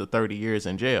get up to 30 years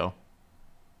in jail.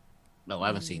 No, I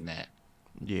haven't seen that.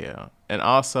 Yeah, and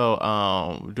also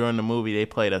during the movie they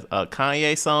played a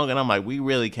Kanye song, and I'm like, we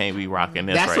really can't be rocking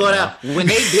this. That's right now. When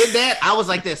they did that, I was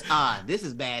like, this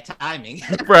is bad timing.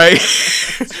 Right.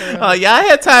 Yeah, I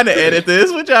had time to edit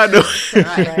this. What y'all doing?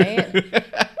 Right.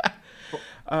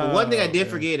 But one thing I did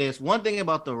forget is one thing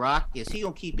about The Rock is he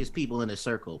gonna keep his people in his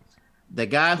circle. The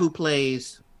guy who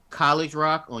plays College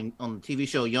Rock on the TV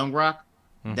show Young Rock,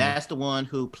 that's the one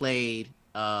who played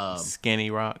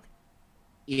Skinny Rock.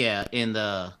 Yeah, in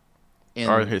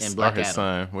his Black Adam.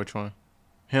 son. Which one?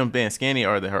 Him being skinny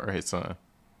or his son?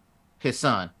 His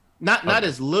son, not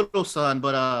his little son,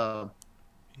 but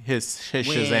his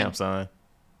Shazam son.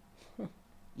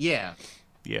 Yeah.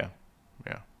 His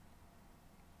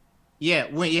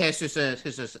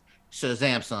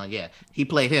Shazam son. Yeah, he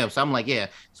played him. So I'm like, yeah.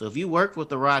 So if you work with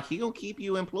The Rock, he gonna keep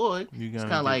you employed. It's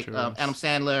kind of like Adam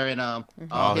Sandler and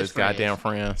all his goddamn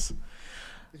friends.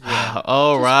 Yeah.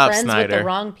 Oh, Just Rob friends Snyder. with the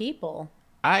wrong people.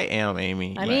 I am,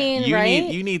 Amy. I mean, you right?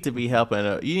 You need to be helping.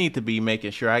 You need to be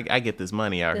making sure I get this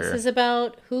money out here. This is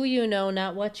about who you know,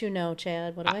 not what you know,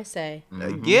 Chad. What do I say?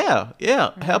 Yeah.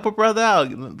 Help a brother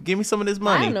out. Give me some of this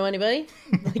money. I don't know anybody.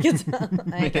 I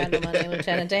ain't got no money with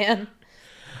Chad and Dan.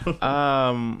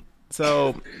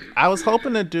 So I was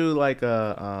hoping to do like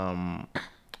a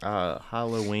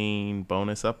Halloween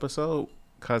bonus episode,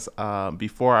 because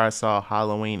before I saw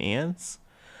Halloween Ends.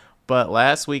 But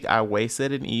last week I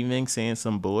wasted an evening seeing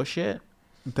some bullshit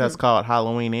that's called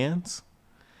Halloween Ends.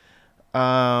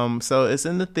 So it's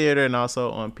in the theater and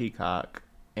also on Peacock.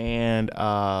 And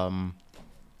I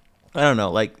don't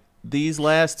know, like these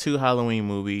last two Halloween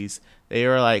movies, they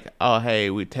were like, oh hey,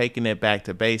 we're taking it back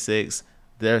to basics.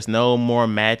 There's no more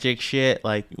magic shit.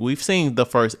 Like, we've seen the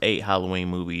first 8 Halloween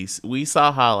movies. We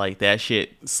saw how like that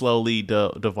shit slowly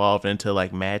devolved into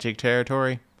like magic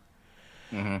territory.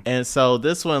 And so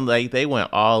this one, like, they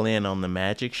went all in on the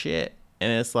magic shit,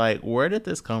 and it's like, where did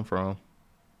this come from?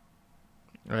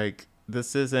 Like,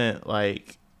 this isn't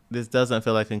like this doesn't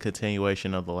feel like a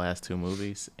continuation of the last two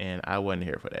movies, and I wasn't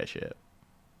here for that shit.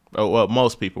 Oh well,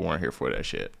 most people weren't here for that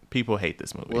shit. People hate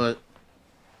this movie. Well,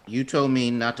 you told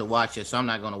me not to watch it, so I'm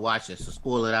not gonna watch it. So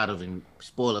spoil it out of and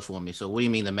spoil it for me. So what do you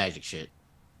mean the magic shit?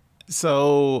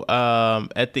 So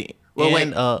at the Well,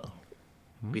 end,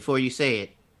 wait. Before you say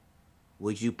it,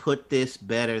 would you put this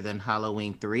better than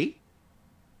Halloween 3?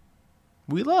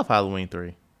 we love Halloween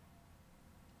 3,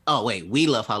 Oh wait, we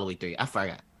love Halloween 3. I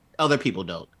forgot. Other people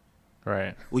don't.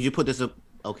 right? Would you put this up?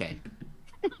 Okay.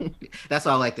 That's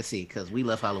all I like to see because we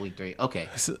love Halloween 3. Okay.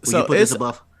 So, Would you put it's this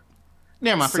above?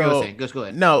 Never mind. Forget what I was saying. Just go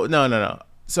ahead. no.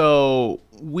 So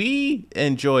we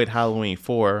enjoyed Halloween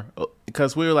 4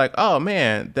 because we were like, oh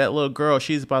man, that little girl,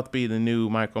 she's about to be the new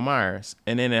Michael Myers.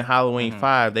 And then in Halloween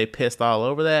 5, they pissed all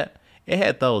over that. It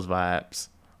had those vibes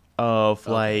of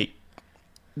like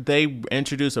they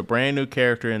introduced a brand new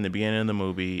character in the beginning of the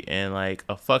movie, and like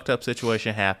a fucked up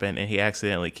situation happened, and he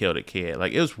accidentally killed a kid.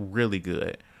 Like it was really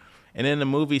good. And then the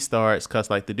movie starts because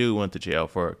like the dude went to jail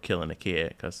for killing a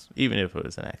kid, because even if it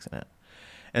was an accident.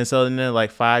 And so then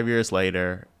like 5 years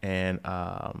later, and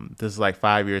this is like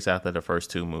 5 years after the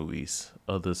first two movies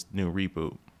of this new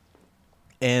reboot.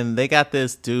 And they got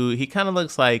this dude, he kind of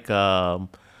looks like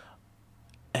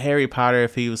Harry Potter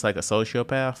if he was like a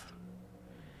sociopath.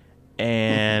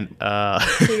 And So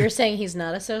you're saying he's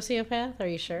not a sociopath? Are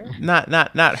you sure?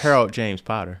 not Harold James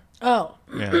Potter. Oh,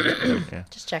 Yeah.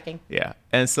 just checking. Yeah.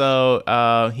 And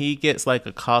so he gets like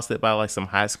accosted by like some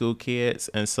high school kids.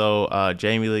 And so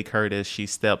Jamie Lee Curtis, she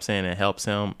steps in and helps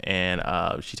him. And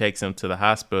she takes him to the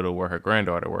hospital where her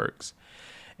granddaughter works.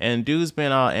 And dude's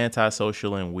been all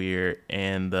antisocial and weird.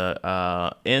 And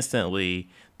instantly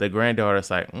the granddaughter's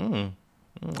like, I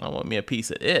want me a piece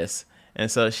of this. And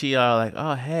so she like,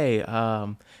 oh, hey,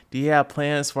 do you have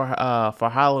plans for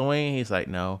Halloween? He's like,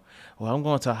 no. Well, I'm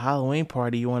going to a Halloween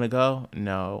party. You want to go?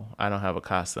 No, I don't have a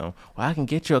costume. Well, I can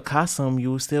get you a costume.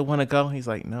 You still want to go? He's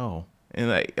like, no. And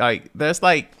like that's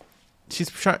like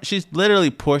she's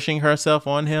literally pushing herself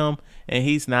on him, and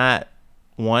he's not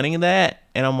wanting that.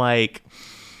 And I'm like,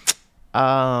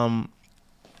 the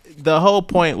whole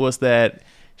point was that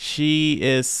she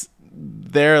is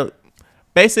there.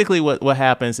 Basically, what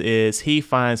happens is he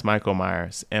finds Michael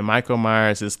Myers, and Michael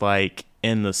Myers is like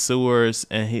in the sewers,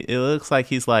 and it looks like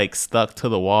he's like stuck to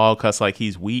the wall because like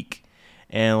he's weak,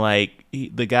 and like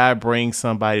the guy brings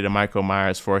somebody to Michael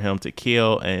Myers for him to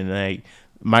kill, and like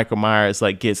Michael Myers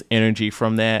like gets energy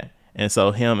from that, and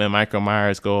so him and Michael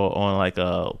Myers go on like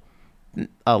a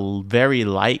very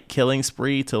light killing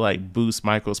spree to like boost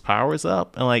Michael's powers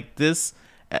up, and like this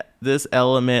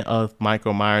element of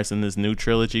Michael Myers in this new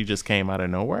trilogy just came out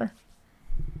of nowhere.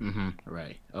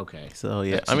 Right. Okay. So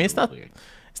yeah, That I mean seems a little weird.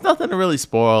 it's nothing to really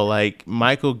spoil. Like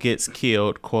Michael gets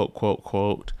killed,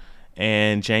 quote,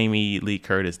 and Jamie Lee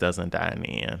Curtis doesn't die in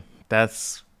the end.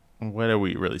 That's what are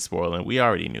we really spoiling? We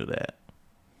already knew that.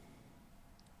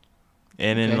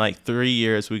 And in Okay. like 3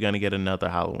 years, we're gonna get another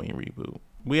Halloween reboot.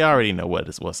 We already know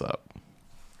what's up.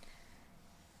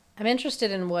 I'm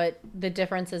interested in what the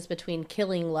difference is between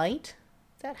killing light.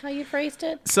 Is that how you phrased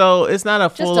it? So it's not a a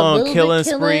full on little bit killing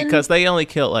spree killing? because they only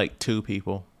killed like 2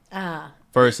 people Ah,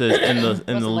 versus in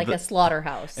wasn't like a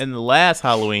slaughterhouse. in the last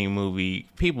Halloween movie,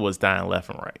 people was dying left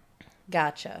and right.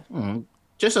 Gotcha.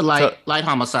 Just a light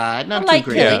homicide, not A too light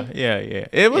crazy. killing. Yeah.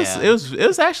 It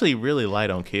was actually really light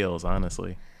on kills,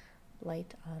 honestly,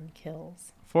 Light on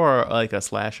kills. for like a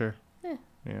slasher. Eh.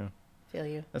 Yeah, Feel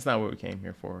you. that's not what we came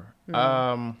here for.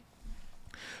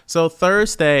 So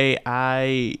Thursday,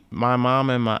 my mom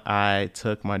and I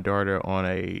took my daughter on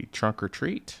a trunk or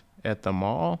treat at the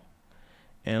mall,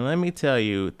 and let me tell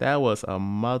you, that was a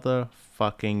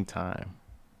motherfucking time.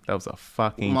 That was a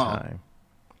fucking Mall?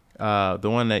 time. The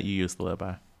one that you used to live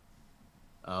by.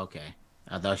 Okay.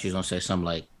 I thought she was gonna say something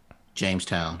like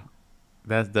Jamestown.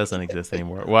 That doesn't exist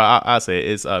anymore. Well, I'll say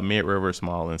it's Mid River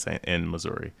Mall in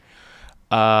Missouri.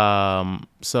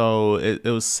 So it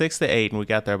was 6 to 8, and we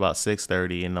got there about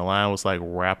 6:30, and the line was like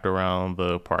wrapped around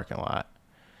the parking lot.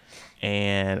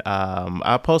 And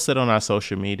I posted on our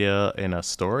social media in a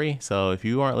story. So if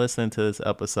you weren't listening to this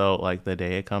episode like the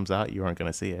day it comes out, you weren't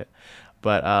gonna see it.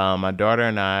 But my daughter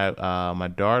and I, my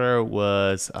daughter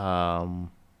was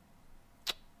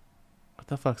what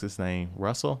the fuck's his name?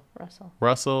 Russell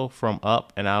from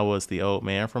Up, and I was the old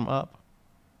man from Up.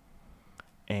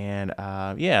 And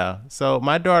yeah, so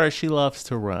my daughter, she loves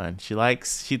to run. She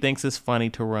thinks it's funny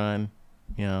to run,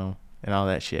 you know. and all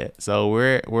that shit. So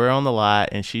we're on the lot,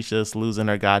 and she's just losing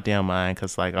her goddamn mind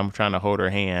because like I'm trying to hold her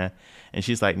hand, and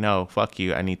she's like, "No, fuck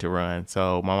you, I need to run."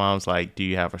 So my mom's like, "Do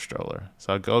you have a stroller?"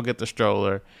 So I go get the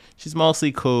stroller. She's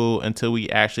mostly cool until we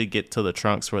actually get to the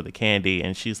trunks for the candy,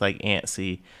 and she's like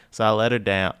antsy. So I let her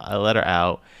down. I let her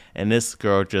out, and this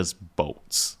girl just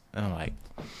bolts. And I'm like,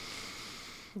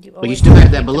 but you still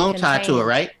have that balloon tied to it,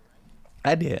 right?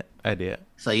 I did.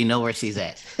 So you know where she's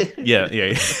at. Yeah.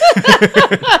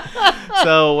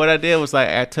 So what I did was like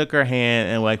I took her hand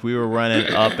and like we were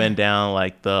running up and down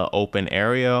like the open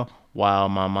area while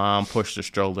my mom pushed the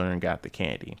stroller and got the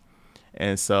candy.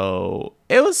 And so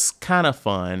it was kind of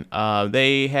fun.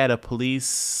 They had a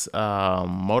police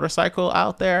motorcycle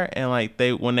out there, and like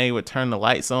when they would turn the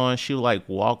lights on, she would like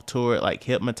walk to it like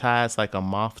hypnotized like a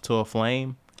moth to a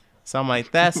flame. So I'm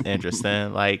like, that's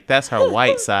interesting. Like that's her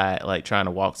white side, like trying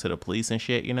to walk to the police and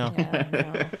shit, you know.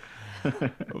 Yeah,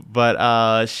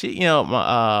 But she, you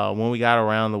know, when we got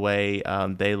around the way,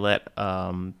 they let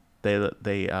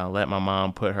let my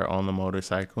mom put her on the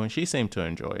motorcycle, and she seemed to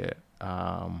enjoy it.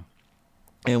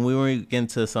 And we were getting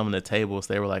to some of the tables.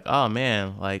 They were like, "Oh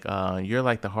man, like you're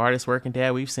like the hardest working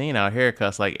dad we've seen out here."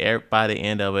 Cause like by the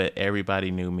end of it,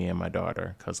 everybody knew me and my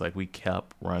daughter. Cause like we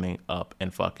kept running up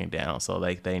and fucking down. So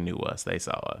like they knew us, they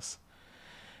saw us.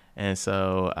 And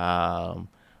so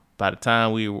by the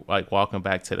time we were like walking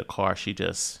back to the car, she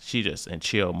just in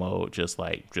chill mode, just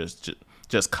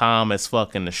calm as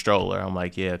fuck in the stroller. I'm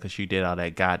like, yeah, cause you did all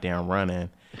that goddamn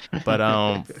running.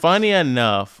 But funny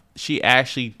enough, she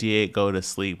actually did go to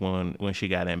sleep when she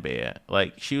got in bed.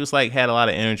 Like she was like had a lot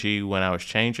of energy when I was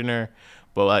changing her,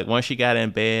 but like once she got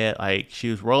in bed, like she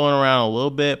was rolling around a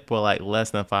little bit, but like less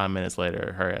than 5 minutes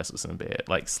later, her ass was in bed,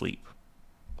 like sleep.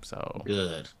 So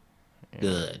good.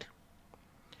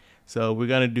 So we're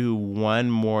gonna do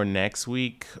one more next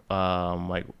week,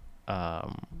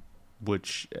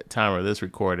 which time of this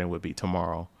recording would be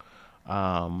tomorrow.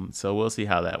 So we'll see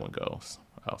how that one goes.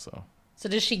 Also, so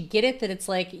does she get it that it's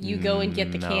like you go and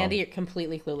get the No. candy? You're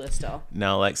completely clueless still.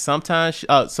 no, like sometimes.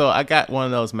 So I got one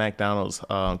of those McDonald's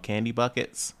candy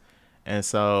buckets, and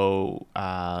so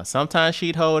sometimes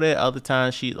she'd hold it. Other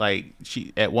times she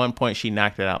at one point she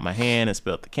knocked it out my hand and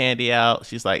spilled the candy out.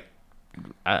 She's like,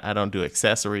 I don't do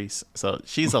accessories, so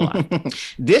she's a lot.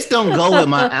 This don't go with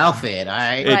my outfit, all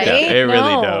right? Right? It really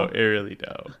No. don't. It really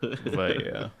don't. But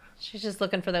yeah. She's just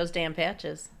looking for those damn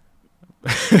patches.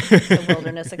 The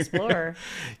wilderness explorer.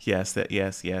 Yes.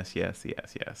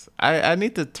 I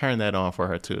need to turn that on for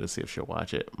her too to see if she'll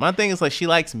watch it. My thing is like she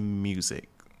likes music,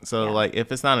 so Yeah. like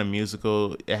if it's not a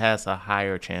musical, it has a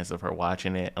higher chance of her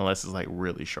watching it unless it's like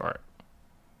really short.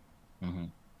 Mm-hmm.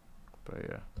 But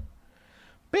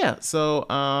yeah. So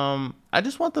I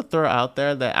just want to throw out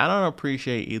there that I don't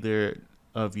appreciate either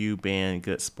of you being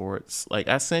good sports. Like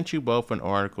I sent you both an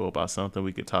article about something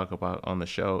we could talk about on the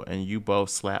show, and you both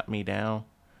slapped me down.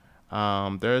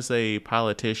 There's a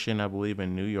politician, I believe,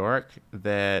 in New York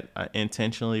that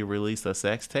intentionally released a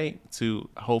sex tape to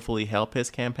hopefully help his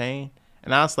campaign.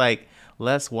 And I was like,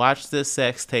 let's watch this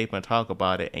sex tape and talk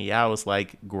about it. And y'all was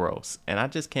like, gross. And I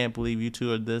just can't believe you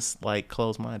two are this like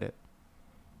close-minded.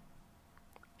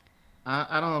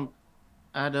 I don't.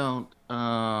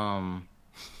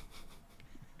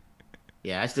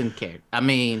 Yeah, I just didn't care. I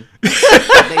mean,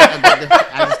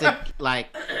 I just didn't like.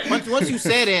 Once you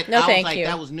said it, No, I was thank like, you.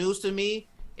 that was news to me.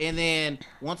 And then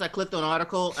once I clicked on an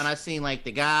article and I seen like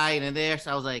the guy and there,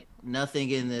 so I was like, nothing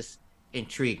in this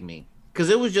intrigued me because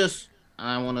it was just,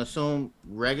 I want to assume,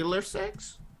 regular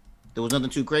sex. There was nothing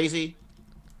too crazy.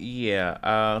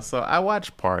 Yeah, so I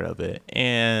watched part of it,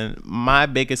 and my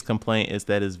biggest complaint is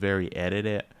that it's very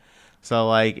edited. So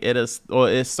like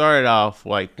it started off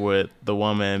like with the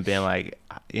woman being like,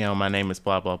 you know, my name is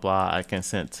blah blah blah. I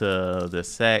consent to the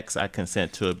sex. I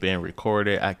consent to it being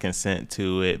recorded. I consent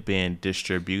to it being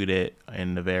distributed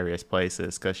in the various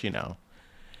places. Cause you know,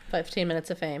 15 minutes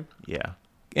of fame. yeah,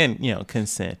 and you know,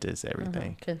 consent is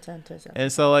everything. Consent is it.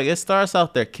 And so like it starts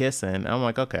off they're kissing. I'm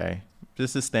like, okay,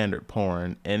 this is standard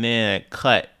porn, and then it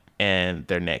cut and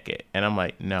they're naked, and I'm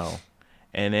like, no.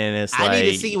 And then it's like, I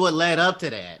need to see what led up to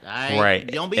that. All right? Right.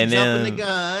 Don't be And jumping the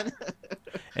then- gun.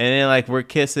 and then like we're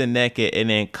kissing naked, and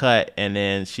then cut, and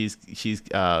then she's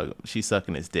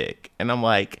sucking his dick, and I'm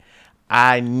like,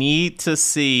 I need to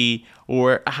see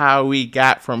how we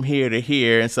got from here to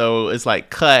here, and so it's like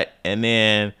cut, and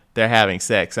then they're having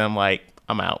sex, and I'm like,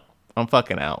 I'm out, I'm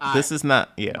fucking out. All This right. is not,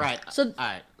 yeah. Right. So- All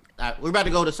right. We're about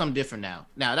to go to something different now.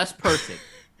 Now that's perfect.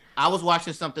 I was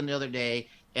watching something the other day,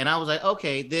 and I was like,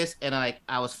 okay, this, and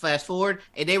I was fast forward,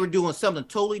 and they were doing something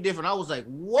totally different. I was like,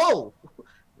 whoa,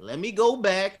 let me go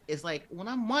back. It's like when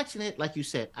I'm watching it, like you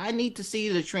said, I need to see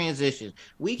the transition.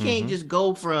 We can't Mm-hmm. just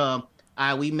go from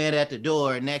we met at the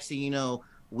door, next thing you know,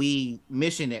 we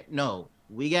mission it. No,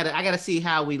 I gotta see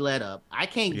how we led up. I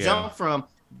can't Yeah. jump from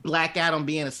Black Adam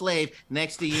being a slave,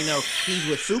 next thing you know, he's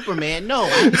with Superman. No,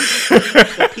 I need to see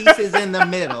the pieces in the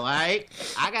middle. All right.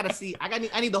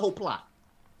 I need the whole plot.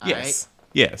 All right. Yes.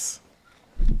 Yes.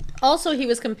 Also, he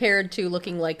was compared to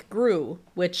looking like Gru,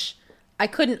 which I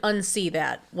couldn't unsee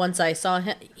that once I saw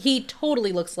him. He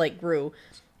totally looks like Gru.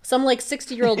 Some like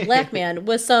 60-year-old black man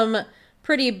with some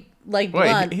pretty like Wait,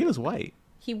 blonde. he was white.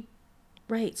 He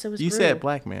right, so was You Gru. said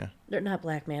black man. Or not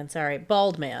black man, sorry.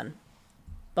 Bald man.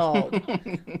 Bald.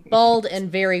 Bald and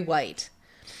very white.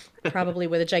 Probably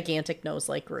with a gigantic nose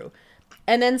like Gru.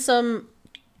 And then some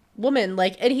woman,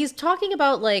 like, and he's talking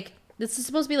about, like, this is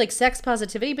supposed to be, like, sex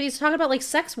positivity, but he's talking about, like,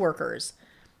 sex workers.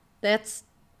 That's,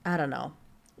 I don't know.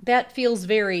 That feels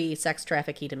very sex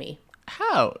trafficking to me.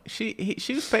 How? She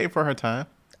was paid for her time.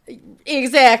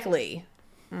 Exactly.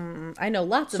 I know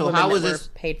lots of So women how that is were this?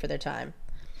 paid for their time.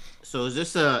 So is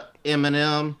this a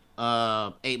Eminem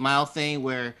 8 Mile thing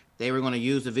where they were going to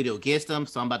use the video against them?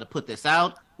 So I'm about to put this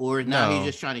out, or now No. he's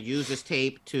just trying to use this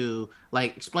tape to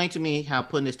like explain to me how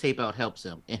putting this tape out helps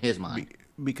him in his mind.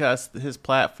 Because his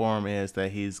platform is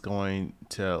that he's going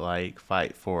to like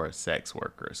fight for sex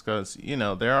workers, because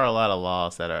there are a lot of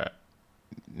laws that are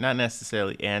not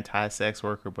necessarily anti-sex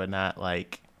worker, but not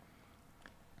like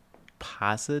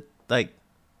positive, like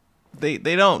they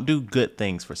don't do good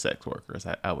things for sex workers,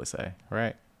 I would say,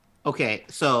 right? Okay,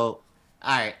 so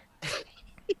all right.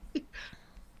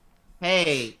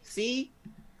 Hey, see,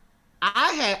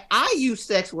 I use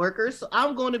sex workers, so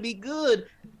I'm going to be good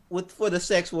for the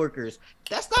sex workers.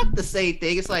 That's not the same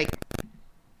thing. It's like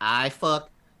I fuck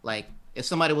like if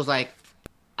somebody was like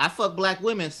I fuck black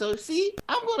women, so see,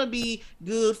 I'm gonna be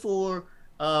good for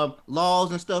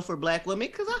laws and stuff for black women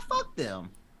because I fuck them.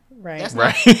 Right. That's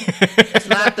Right. It's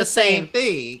not the same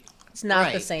thing. It's not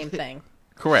the Right. same thing.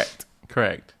 Correct.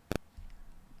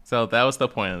 So that was the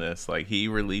point of this. Like, he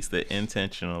released it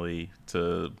intentionally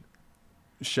to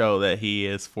show that he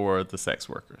is for the sex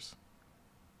workers.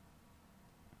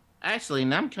 Actually,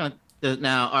 now I'm kind of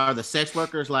now. Are the sex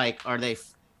workers like? Are they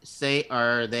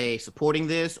supporting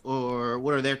this, or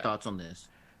what are their thoughts on this?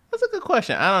 That's a good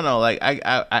question. I don't know. Like,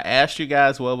 I asked you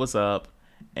guys what was up,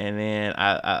 and then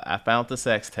I found the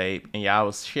sex tape, and y'all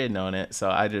was shitting on it, so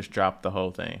I just dropped the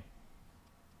whole thing.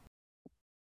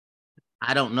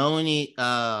 I don't know any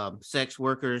sex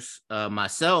workers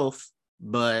myself,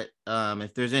 but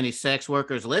if there's any sex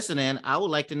workers listening, I would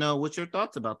like to know what your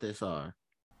thoughts about this are.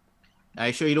 Are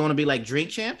you sure you don't want to be like Drink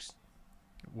Champs?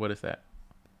 What is that?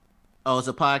 Oh, it's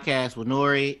a podcast with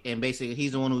Nori, and basically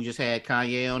he's the one who just had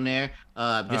Kanye on there,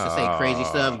 just to say crazy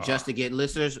stuff, just to get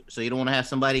listeners. So you don't want to have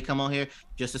somebody come on here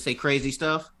just to say crazy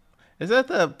stuff. Is that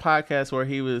the podcast where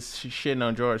he was shitting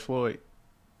on George Floyd?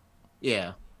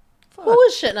 Yeah. Who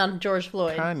was shitting on George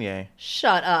Floyd? Kanye.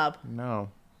 Shut up. No.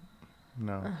 Oh,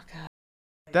 God.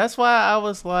 That's why I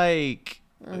was like,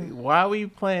 why are we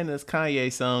playing this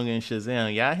Kanye song in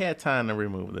Shazam? Y'all had time to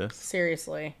remove this.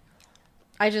 Seriously.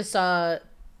 I just saw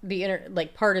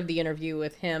part of the interview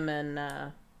with him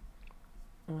and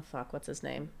what's his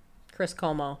name? Chris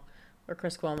Cuomo. Where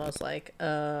Chris Cuomo's like,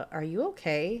 are you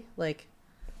okay? Like,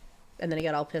 and then he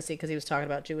got all pissy because he was talking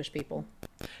about Jewish people.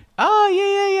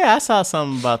 Oh, yeah. I saw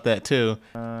something about that, too.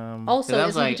 Also, 'cause I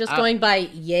was is he like, just going by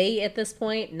Ye at this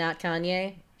point, not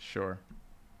Kanye? Sure.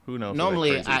 Who knows? Normally,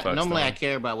 what that crazy fuck's I doing.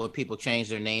 care about when people change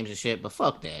their names and shit, but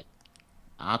fuck that.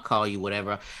 I'll call you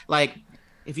whatever. Like,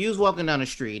 if you was walking down the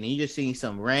street and you just seen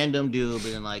some random dude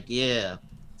being like, yeah,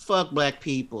 fuck black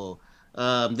people,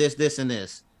 this, and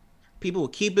this, people will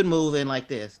keep it moving like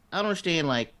this. I don't understand.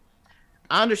 Like,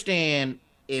 I understand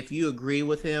if you agree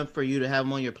with him for you to have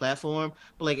him on your platform,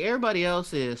 but like everybody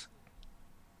else is,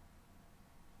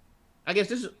 I guess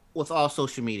this is with all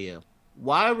social media.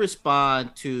 Why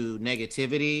respond to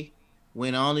negativity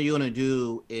when all you're gonna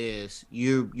do is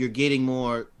you're getting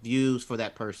more views for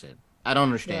that person? I don't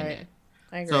understand Right. that.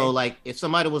 I agree. So like if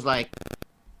somebody was like,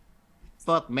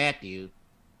 fuck Matthew,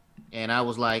 and I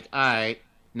was like, all right,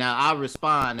 now I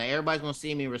respond. Now everybody's gonna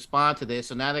see me respond to this.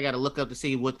 So now they gotta look up to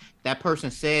see what that person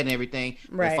said and everything.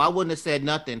 Right. If I wouldn't have said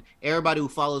nothing, everybody who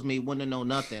follows me wouldn't have known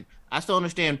nothing. I still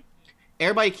understand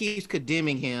everybody keeps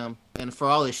condemning him and for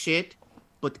all his shit,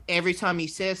 but every time he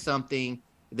says something,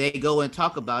 they go and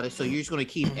talk about it. So you're just going to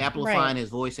keep amplifying his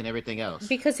voice and everything else.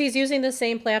 Because he's using the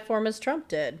same platform as Trump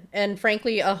did. And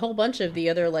frankly, a whole bunch of the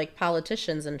other like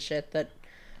politicians and shit that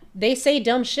they say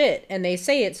dumb shit and they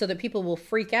say it so that people will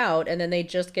freak out and then they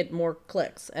just get more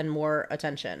clicks and more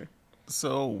attention.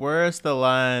 So where's the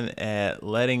line at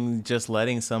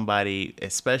letting somebody,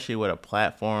 especially with a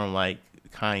platform like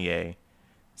Kanye,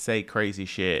 say crazy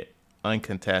shit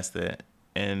uncontested,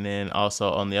 and then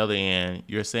also on the other end,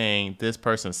 you're saying this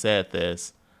person said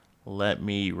this, let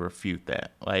me refute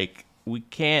that. Like we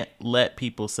can't let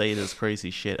people say this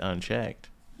crazy shit unchecked.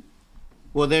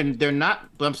 Well, they're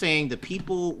not. But I'm saying the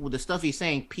people with the stuff he's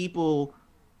saying, people,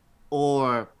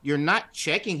 or you're not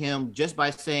checking him just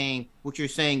by saying what you're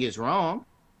saying is wrong.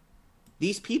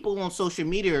 These people on social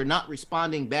media are not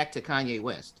responding back to Kanye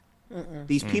West.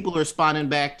 These people are responding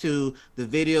back to the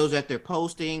videos that they're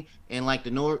posting, and like the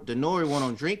Nori one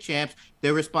on Drink Champs,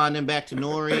 they're responding back to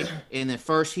Nori. And then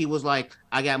first he was like,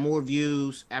 "I got more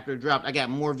views after it dropped. I got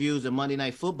more views than Monday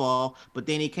Night Football." But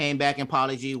then he came back and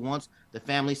apology once the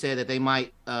family said that they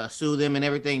might sue them and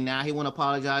everything. Now he want to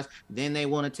apologize. Then they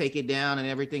want to take it down and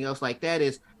everything else like that.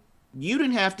 Is you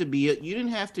didn't have to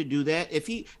do that.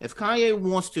 If Kanye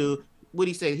wants to, what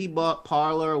he said, he bought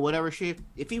Parler or whatever shit.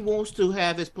 If he wants to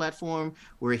have his platform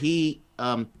where he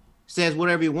says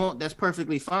whatever he wants, that's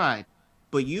perfectly fine.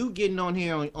 But you getting on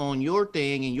here on your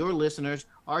thing and your listeners,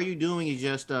 all you doing is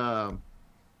just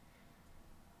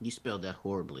you spelled that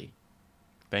horribly.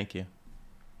 Thank you.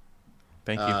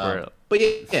 Thank you for. But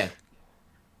yeah.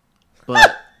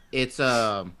 But it's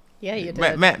Yeah, you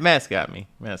did. Matt's got me.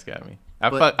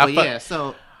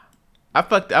 So I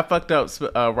fucked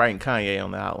up writing Kanye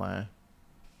on the outline.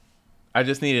 I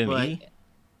just needed an E.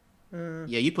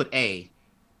 Yeah, you put A.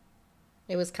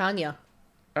 It was Kenya.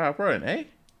 Oh, I wrote an A?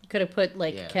 You could have put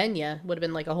like Kenya. Would have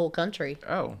been like a whole country.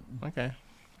 Oh, okay.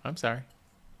 I'm sorry.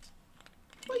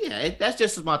 Well, yeah, that's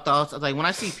just my thoughts. Like when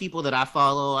I see people that I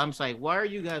follow, I'm just like, why are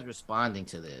you guys responding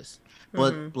to this?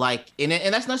 But like, and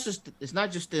that's not just, it's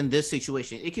not just in this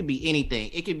situation. It could be anything.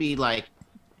 It could be like,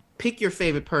 pick your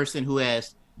favorite person who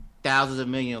has thousands of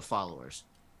millions of followers.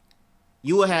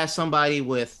 You will have somebody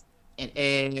with an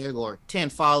egg or 10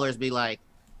 followers be like,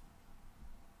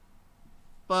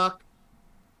 fuck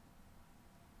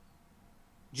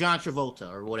John Travolta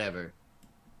or whatever.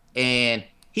 And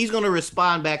he's going to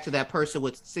respond back to that person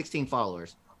with 16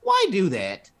 followers. Why do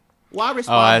that? Why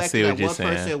respond back to that one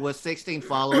person with 16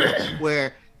 followers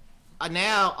where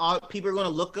now people are going to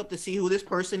look up to see who this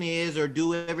person is or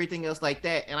do everything else like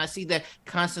that? And I see that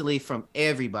constantly from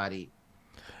everybody.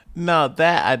 No,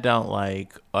 that I don't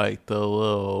like the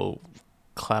little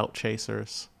clout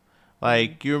chasers.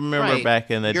 Like, you remember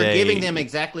back in the day. You're giving them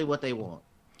exactly what they want.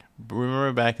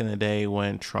 Remember back in the day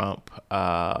when Trump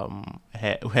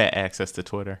had access to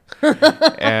Twitter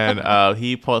and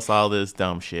he posts all this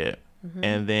dumb shit,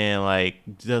 and then like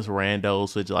just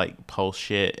randos would like post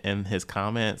shit in his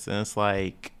comments, and it's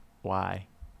like, why?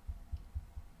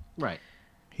 Right.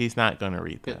 He's not gonna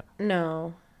read that.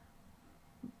 No.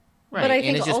 Right. But I think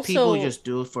and it's just also, people just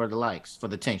do it for the likes, for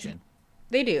the attention.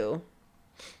 They do.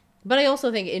 But I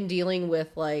also think in dealing with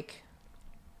like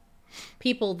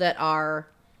people that are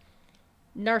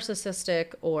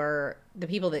narcissistic or the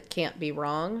people that can't be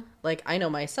wrong, like I know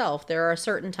myself, there are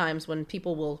certain times when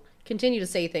people will continue to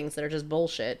say things that are just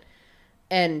bullshit,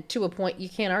 and to a point you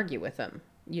can't argue with them.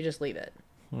 You just leave it.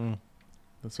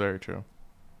 That's very true.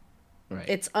 Right.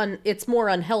 It's more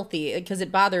unhealthy because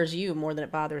it bothers you more than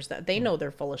it bothers them. They know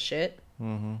they're full of shit.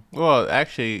 Well,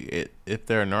 actually, if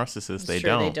they're a narcissist, they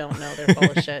don't. They don't know they're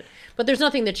full of shit. But there's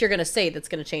nothing that you're going to say that's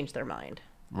going to change their mind.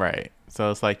 Right.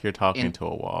 So it's like you're talking to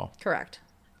a wall. Correct.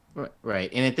 Right.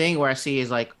 And the thing where I see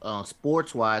is like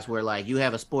sports wise, where like you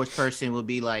have a sports person will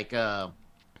be like,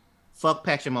 fuck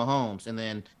Patrick Mahomes. And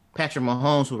then Patrick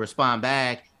Mahomes will respond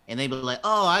back and they be like,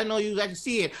 oh, I know you. I can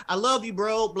see it. I love you,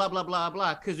 bro. Blah, blah, blah,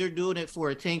 blah. Because they're doing it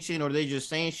for attention or they're just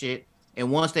saying shit. And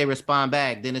once they respond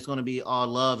back, then it's going to be all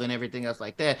love and everything else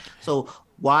like that. So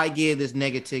why give this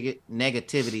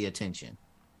negativity attention?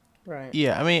 Right.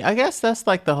 Yeah, I mean, I guess that's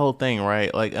like the whole thing,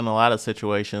 right? Like in a lot of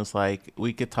situations, like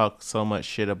we could talk so much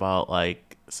shit about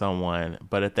like someone,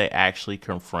 but if they actually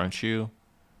confront you,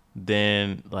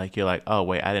 then like you're like, oh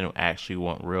wait, I didn't actually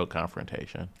want real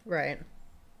confrontation. Right.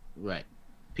 Right.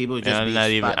 People just be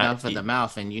spotting off at the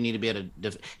mouth, and you need to be able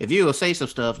to. If you will say some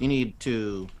stuff, you need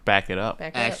to back it up.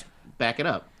 Back it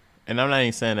up. And I'm not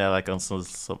even saying that like on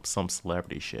some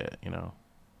celebrity shit, you know,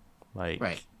 like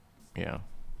right. Yeah.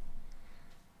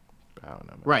 I don't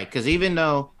know. Man. Right, because even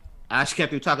though I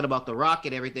kept you talking about The Rock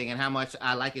and everything and how much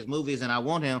I like his movies and I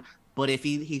want him, but if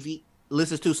he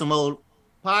listens to some old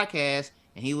podcast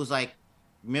and he was like,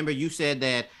 remember you said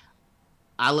that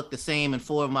I look the same in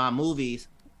 4 of my movies.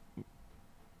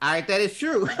 That is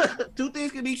true. 2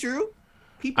 things can be true.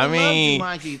 People love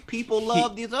Jumanji. People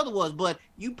love these other ones, but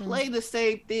you play the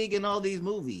same thing in all these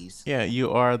movies. Yeah,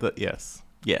 you are the yes.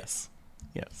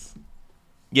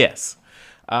 Yes.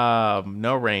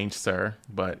 No range, sir,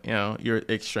 but you're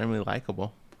extremely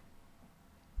likable.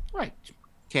 Right.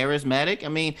 Charismatic. I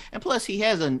mean, and plus he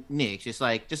has a niche. It's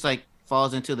like just like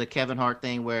falls into the Kevin Hart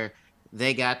thing where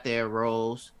they got their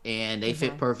roles and they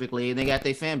fit perfectly and they got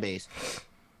their fan base.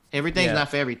 Everything's Yeah. not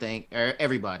for everything or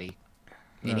everybody.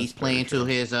 And That's he's very playing to true.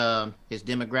 his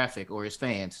demographic or his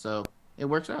fans. So it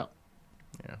works out.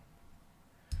 Yeah.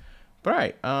 But all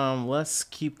right, let's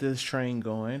keep this train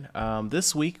going.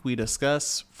 This week we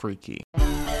discuss Freaky.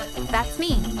 That's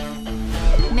me,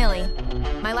 Millie.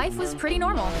 My life was pretty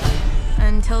normal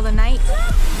until the night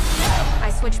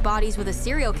I switched bodies with a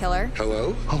serial killer.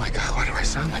 Hello? Oh my god, why do I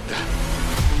sound like that?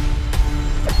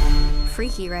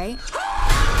 Freaky, right?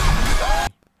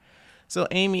 So,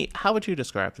 Amy, how would you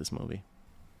describe this movie?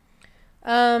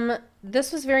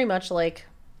 This was very much like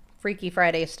Freaky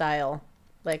Friday style,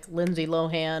 like Lindsay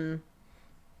Lohan,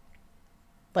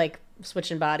 like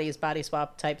switching bodies, body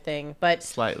swap type thing, but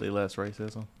Slightly less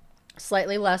racism.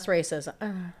 slightly less racism.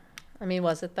 I mean,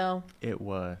 was it though? It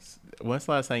was. When's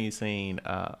the last time you seen?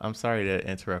 I'm sorry to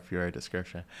interrupt your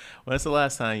description. When's the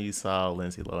last time you saw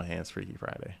Lindsay Lohan's Freaky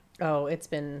Friday? Oh, it's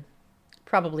been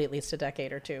probably at least a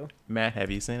decade or two. Matt,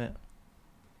 have you seen it?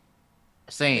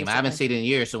 Same. I haven't seen it in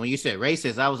years. So when you said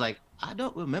racist, I was like, I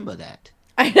don't remember that.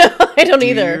 I know. I don't Do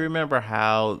either. you remember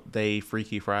how they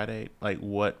Freaky Friday? Like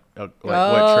what Oh,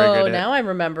 triggered it? now I'm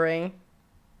remembering.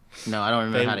 No, I don't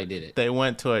remember how they did it. They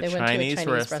went to a They went to a Chinese Chinese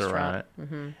restaurant,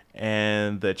 restaurant.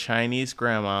 and the Chinese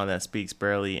grandma that speaks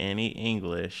barely any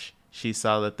English, she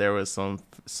saw that there was some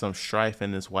strife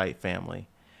in this white family,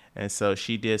 and so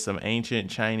she did some ancient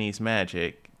Chinese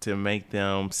magic to make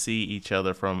them see each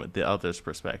other from the other's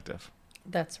perspective.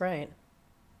 That's right.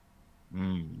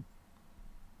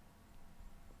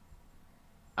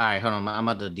 All right, hold on. I'm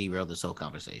about to derail this whole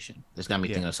conversation. This got me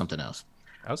Yeah. thinking of something else.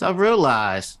 Okay. So I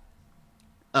realized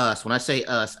us. When I say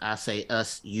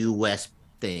us US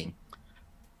thing.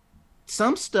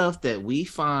 Some stuff that we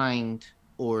find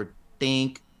or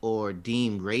think or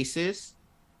deem racist,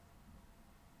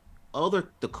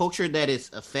 the culture that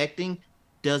it's affecting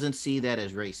doesn't see that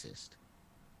as racist.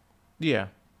 Yeah.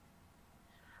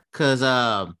 Cause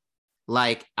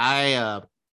like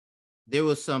there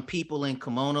was some people in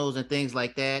kimonos and things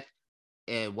like that,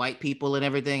 and white people and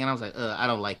everything, and I was like, I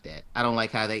don't like that. I don't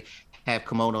like how they have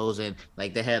kimonos and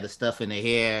like they have the stuff in their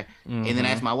hair. And then I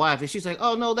asked my wife, and she's like,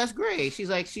 oh no, that's great. She's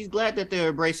like, she's glad that they're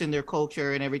embracing their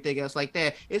culture and everything else like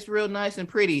that. It's real nice and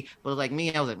pretty. But like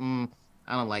me, I was like,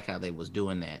 I don't like how they was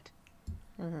doing that.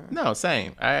 No,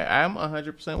 same. I'm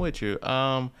 100% with you.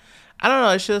 I don't know.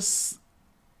 It's just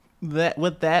that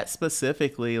with that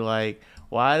specifically, like,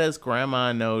 why does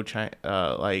Grandma know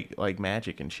like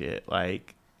magic and shit?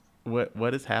 Like,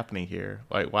 what is happening here?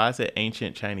 Like, why is it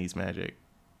ancient Chinese magic?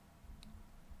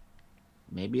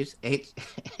 Maybe it's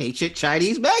ancient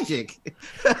Chinese magic.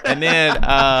 And then,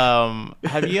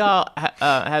 have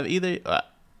either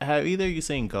of you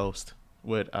seen Ghost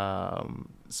with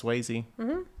Swayze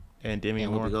and Demi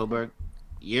And Moore? Whoopi Goldberg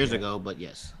years ago, but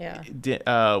yes. Yeah.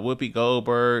 Whoopi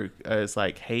Goldberg is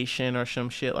like Haitian or some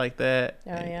shit like that.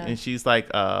 Oh, yeah. And she's like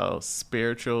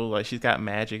spiritual, like she's got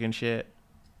magic and shit.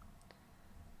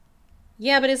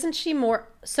 Yeah, but isn't she more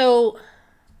so?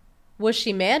 Was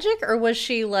she magic or was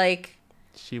she like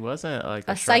She wasn't like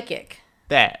a psychic?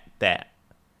 That.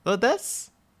 Well,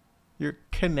 you're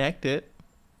connected.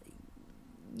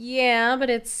 Yeah, but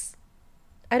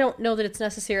I don't know that it's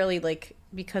necessarily like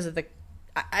because of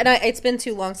it's been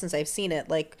too long since I've seen it.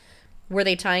 Like, were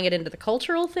they tying it into the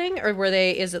cultural thing, or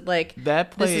is it like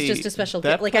That played, this is just a special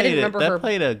that like I didn't played remember that her.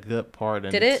 played a good part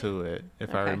Did it? into it,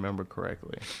 if I Okay. remember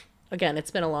correctly. Again,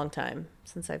 it's been a long time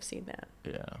since I've seen that.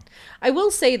 Yeah. I will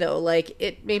say though, like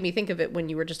it made me think of it when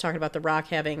you were just talking about The Rock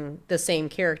having the same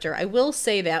character. I will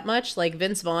say that much, like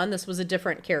Vince Vaughn, this was a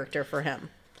different character for him.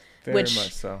 Very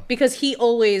much so. Because he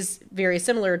always, very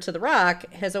similar to The Rock,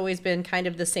 has always been kind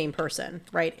of the same person,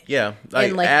 right? Yeah.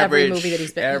 In, like, every movie that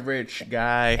he's been- Average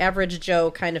guy. Average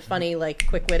Joe, kind of funny, like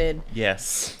quick-witted.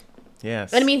 Yes.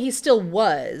 Yes. And I mean, he still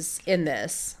was in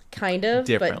this, kind of,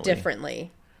 Differently. but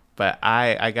differently. But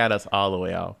I got us all the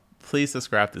way off. Please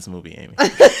describe this movie, Amy.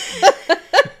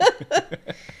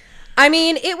 I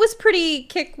mean, it was pretty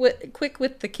quick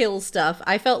with the kill stuff.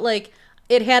 I felt like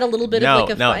it had a little bit of like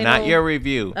a final... not your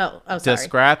review. Oh, sorry.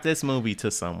 Describe this movie to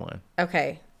someone.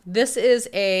 Okay. This is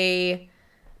a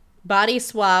body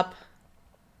swap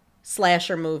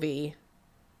slasher movie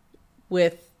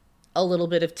with a little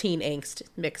bit of teen angst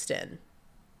mixed in.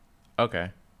 Okay,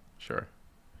 sure.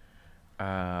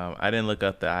 I didn't look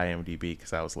up the IMDb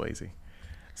because I was lazy.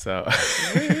 So,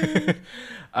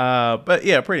 but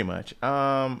yeah, pretty much.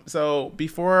 So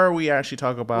before we actually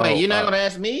talk about, Wait, you're not gonna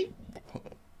ask me?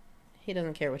 He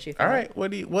doesn't care what you think. all right,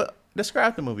 what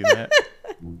describe the movie, Matt?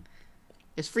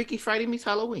 It's Freaky Friday meets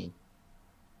Halloween.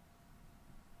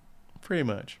 Pretty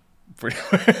much.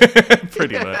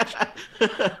 Pretty much.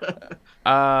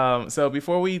 So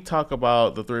before we talk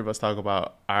about, the three of us talk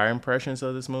about our impressions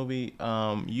of this movie,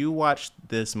 you watched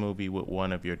this movie with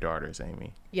one of your daughters,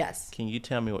 Amy. Yes. Can you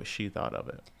tell me what she thought of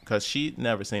it? Because she'd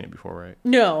never seen it before, right?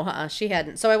 No, she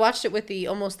hadn't. So I watched it with the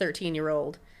almost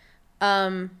 13-year-old.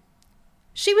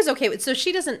 She was okay with. So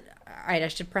she doesn't. All right, I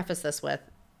should preface this with,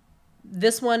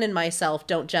 this one and myself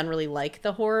don't generally like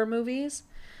the horror movies.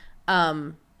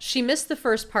 She missed the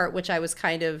first part, which I was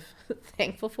kind of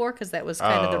thankful for, because that was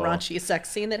kind of the raunchy sex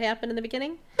scene that happened in the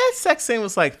begining. That sex scene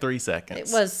was like 3 seconds.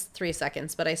 It was 3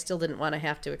 seconds, but I still didn't want to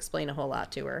have to explain a whole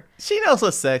lot to her. She knows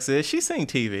what sex is. She's seen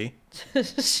TV.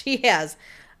 She has.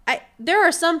 There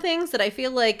are some things that I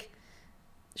feel like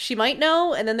she might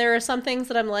know, and then there are some things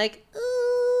that I'm like,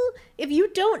 ooh, if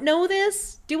you don't know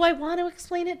this, do I want to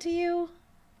explain it to you?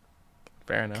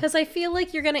 Fair enough. Because I feel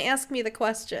like you're going to ask me the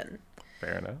question.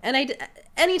 Fair enough. And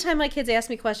anytime my kids ask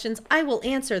me questions, I will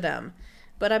answer them.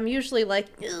 But I'm usually like,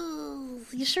 ooh,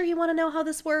 you sure you want to know how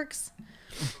this works?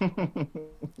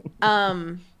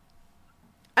 I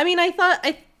mean,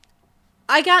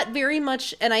 I got very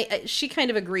much, and she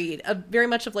kind of agreed, very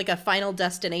much of like a Final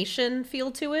Destination feel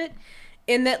to it,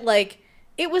 in that like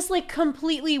it was like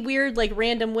completely weird, like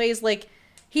random ways. Like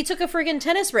he took a friggin'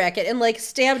 tennis racket and like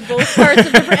stabbed both parts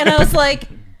of the, and I was like,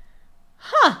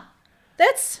 huh,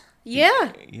 that's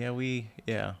yeah.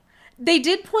 Yeah. They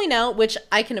did point out, which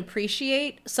I can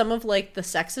appreciate, some of like the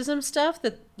sexism stuff,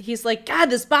 that he's like, God,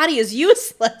 this body is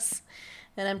useless,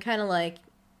 and I'm kind of like,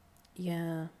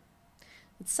 yeah.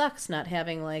 It sucks not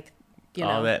having, like, you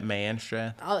know, all that man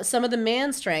strength. Some of the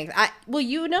man strength. Well,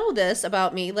 you know this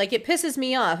about me. Like, it pisses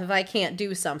me off if I can't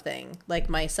do something, like,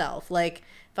 myself. Like,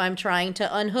 if I'm trying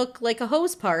to unhook, like, a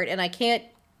hose part and I can't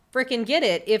frickin' get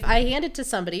it, if I hand it to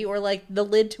somebody, or, like, the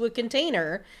lid to a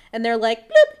container, and they're like,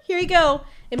 bloop, here you go,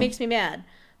 it makes me mad.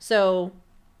 So,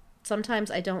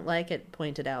 sometimes I don't like it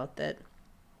pointed out that,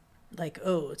 like,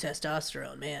 oh,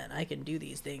 testosterone, man, I can do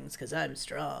these things because I'm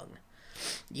strong.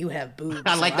 You have boobs.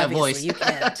 I like so that obviously voice. You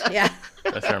can't. Yeah.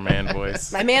 That's her man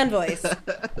voice. My man voice.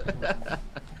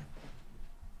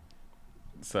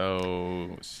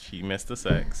 So she missed the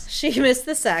sex. She missed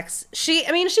the sex. She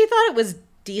thought it was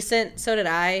decent. So did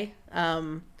I.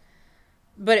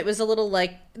 But it was a little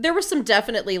like, there were some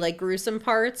definitely like gruesome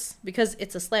parts because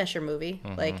it's a slasher movie.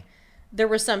 Mm-hmm. Like there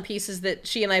were some pieces that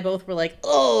she and I both were like,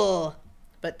 oh,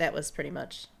 but that was pretty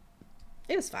much,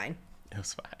 it was fine. It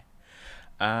was fine.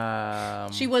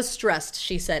 She was stressed,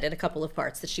 she said in a couple of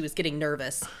parts, that she was getting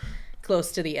nervous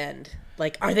close to the end.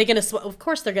 Like, are they going to swap? Of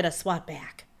course they're going to swap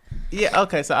back. Yeah,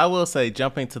 okay, so I will say,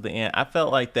 jumping to the end, I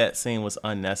felt like that scene was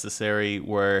unnecessary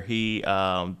where he,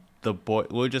 the boy,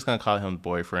 we're just going to call him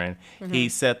boyfriend, mm-hmm. he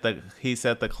set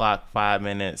the clock 5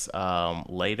 minutes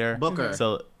later. Booker.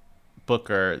 So,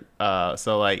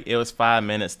 so like, it was 5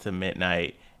 minutes to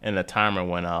midnight, and the timer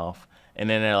went off. And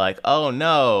then they're like, oh,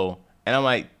 no. And I'm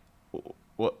like,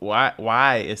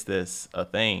 why is this a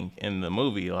thing in the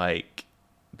movie? Like,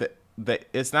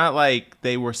 it's not like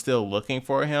they were still looking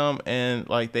for him and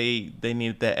like they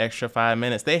needed that extra 5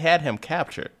 minutes. They had him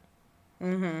captured.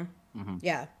 Mm-hmm. Mm-hmm.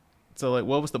 Yeah. So like,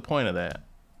 what was the point of that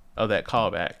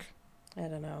callback? I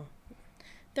don't know.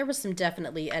 There was some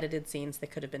definitely edited scenes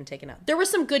that could have been taken out. There were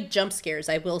some good jump scares,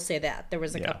 I will say that. There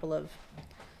was a couple of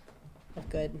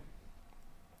good.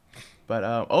 But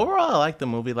overall, I liked the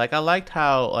movie. Like, I liked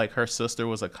how like her sister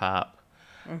was a cop.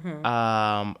 Mm-hmm.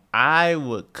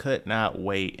 I could not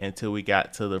wait until we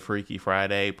got to the Freaky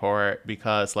Friday part,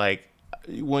 because like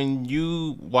when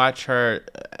you watch her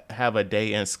have a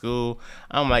day in school,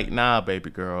 I'm like, nah,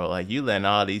 baby girl, like you letting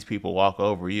all these people walk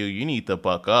over you. You need to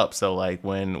buck up. So like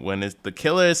when it's the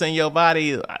killers in your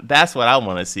body, that's what I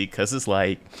want to see, because it's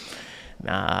like,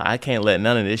 nah, I can't let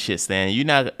none of this shit stand.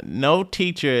 No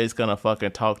teacher is gonna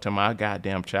fucking talk to my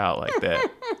goddamn child like that.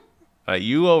 Like,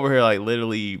 you over here, like,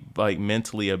 literally, like,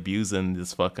 mentally abusing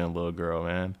this fucking little girl,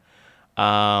 man.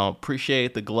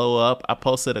 Appreciate the glow up. I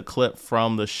posted a clip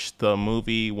from the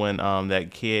movie when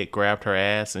that kid grabbed her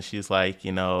ass and she's like,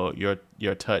 you know,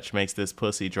 your touch makes this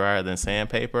pussy drier than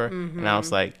sandpaper. Mm-hmm. And I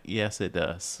was like, yes, it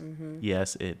does. Mm-hmm.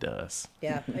 Yes, it does.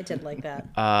 Yeah, I did like that.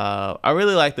 I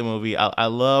really liked the movie. I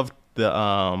loved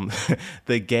the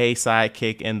the gay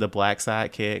sidekick and the black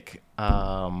sidekick.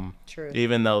 True.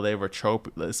 Even though they were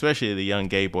especially the young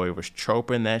gay boy was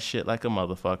troping that shit like a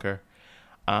motherfucker.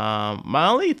 My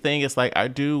only thing is like I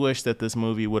do wish that this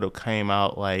movie would have came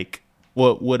out like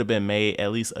what would have been made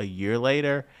at least a year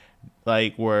later,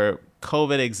 like where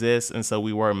COVID exists and so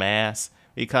we wear masks.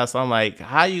 Because I'm like,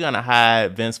 how you gonna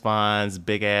hide Vince Vaughn's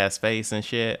big ass face and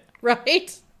shit?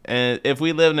 Right? And if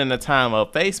we lived in a time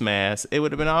of face masks, it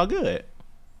would have been all good.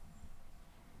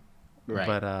 Right.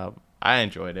 But I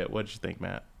enjoyed it. What did you think,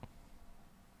 Matt?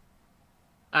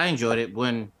 I enjoyed it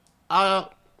when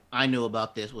all I knew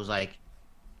about this was like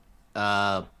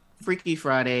Freaky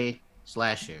Friday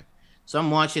slasher. So I'm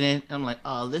watching it. I'm like,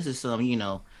 oh, this is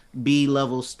some, B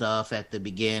level stuff at the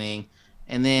beginning.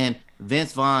 And then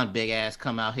Vince Vaughn, big ass,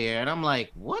 come out here, and I'm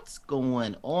like, what's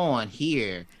going on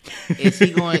here? Is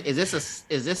he going? Is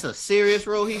this a serious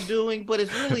role he's doing? But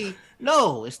it's really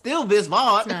no. It's still Vince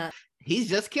Vaughn. It's not. He's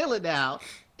just killing now.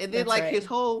 And then That's like right. his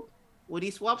whole when he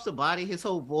swaps the body, his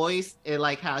whole voice, and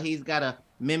like how he's got to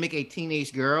mimic a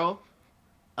teenage girl.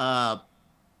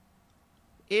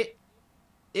 It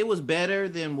was better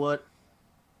than what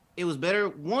it was better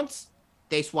once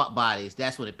they swapped bodies.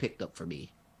 That's when it picked up for me.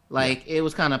 Like it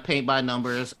was kind of paint by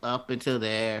numbers up until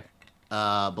there.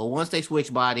 But once they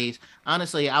switched bodies,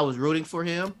 honestly, I was rooting for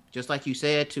him, just like you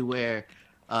said, to where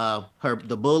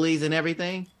the bullies and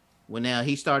everything. When now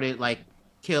he started like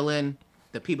killing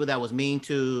the people that was mean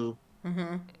to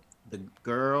the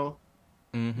girl,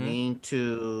 mean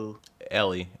to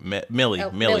Millie. Millie.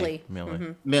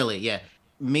 Mm-hmm. Millie, yeah,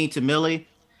 mean to Millie.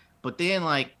 But then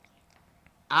like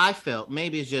I felt,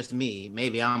 maybe it's just me,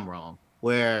 maybe I'm wrong,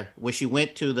 where when she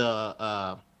went to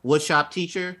the woodshop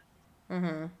teacher,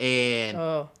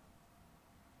 and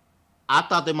I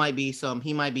thought there might be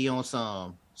he might be on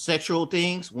some sexual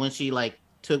things when she like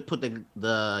put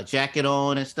the jacket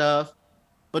on and stuff.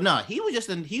 But no, he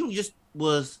just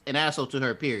was an asshole to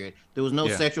her, period. There was no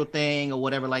sexual thing or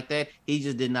whatever like that. He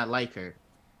just did not like her.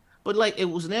 But like it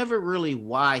was never really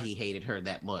why he hated her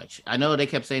that much. I know they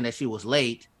kept saying that she was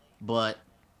late, but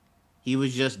he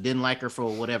was just didn't like her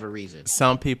for whatever reason.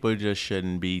 Some people just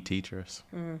shouldn't be teachers.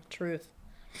 Truth.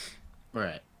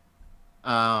 Right.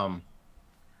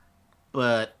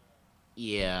 But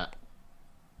yeah,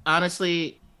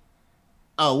 honestly,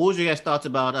 what was your guys' thoughts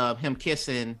about him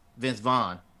kissing Vince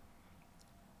Vaughn,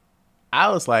 I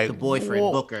was like, the boyfriend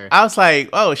whoa. Booker? I was like,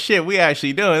 oh shit, we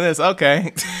actually doing this.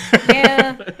 Okay.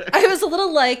 Yeah. I was a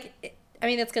little like, I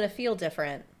mean, it's going to feel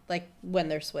different, like when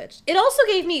they're switched. It also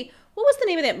gave me, what was the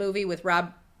name of that movie with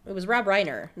Rob? It was Rob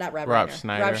Reiner, not Rob Reiner.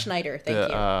 Schneider. Rob Schneider, thank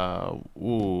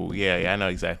you. Yeah, I know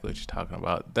exactly what you're talking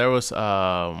about. There was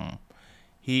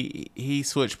he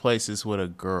switched places with a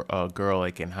girl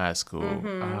like in high school.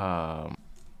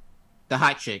 The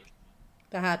hot chick.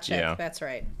 The hot chick, Yeah. that's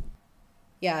right.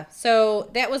 Yeah, so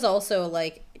that was also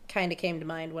like kind of came to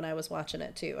mind when I was watching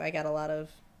it too. I got a lot of,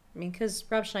 I mean, because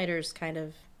Rob Schneider's kind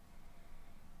of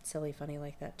silly funny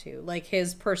like that too. Like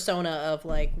his persona of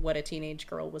like what a teenage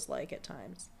girl was like at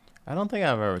times. I don't think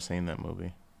I've ever seen that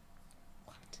movie.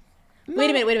 Wait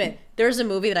a minute. There's a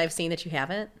movie that I've seen that you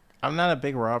haven't? I'm not a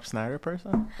big Rob Schneider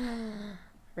person.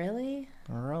 Really?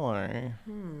 Really?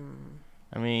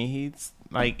 I mean, he's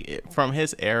like from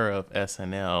his era of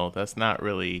SNL. That's not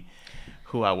really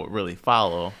who I would really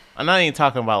follow. I'm not even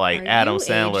talking about like Are Adam you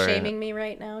Sandler. age-shaming me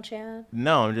right now, Chad?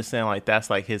 No, I'm just saying like that's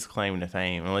like his claim to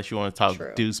fame. Unless you want to talk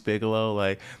True. Deuce Bigelow,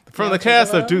 like from No the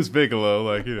cast of Bigelow? Deuce Bigelow,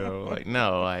 like like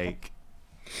no, like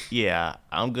yeah,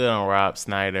 I'm good on Rob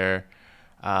Schneider.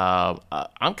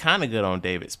 I'm kind of good on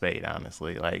David Spade,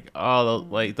 honestly. Like all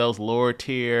those, like those lower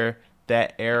tier,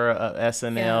 that era of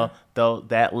SNL, though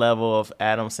that level of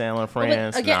Adam Sandler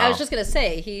friends. But again, no. I was just gonna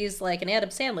say he's like an Adam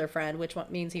Sandler friend, which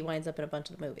means he winds up in a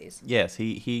bunch of the movies. Yes,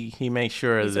 he makes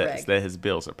sure He's a that reg. that his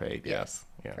bills are paid. Yes,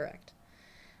 yeah. Correct.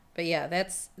 But yeah,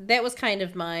 that was kind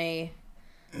of my,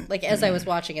 like as I was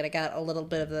watching it, I got a little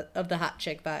bit of the hot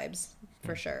chick vibes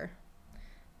for sure,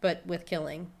 but with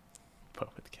killing.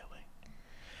 But with killing,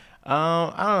 I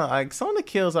don't know. Like some of the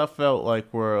kills I felt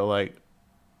like were like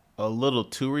a little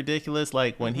too ridiculous.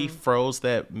 Like when he froze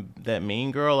that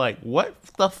mean girl. Like what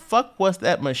the fuck was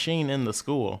that machine in the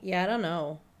school? Yeah, I don't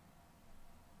know.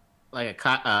 Like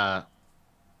a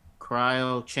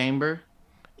cryo chamber.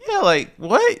 Yeah, like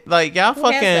what? Like y'all Who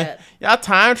has fucking that? y'all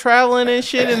time traveling and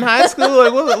shit in high school?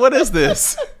 Like what is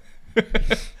this?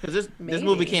 Because this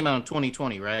movie Maybe. came out in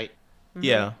 2020, right?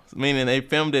 Yeah, meaning they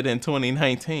filmed it in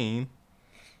 2019.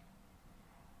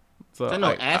 So I know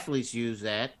like, athletes use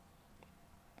that.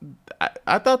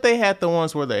 I thought they had the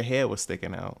ones where their head was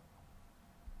sticking out.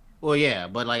 Well, yeah,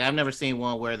 but like I've never seen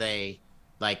one where they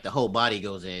like the whole body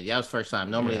goes in. Yeah, that was the first time.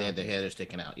 Normally they had their head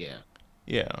sticking out. Yeah.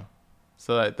 Yeah.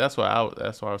 So that's why I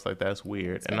was like, that's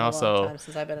weird. It's been And a long also time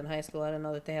since I've been in high school. I didn't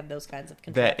know that they have those kinds of that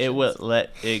contraptions. it would let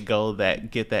it go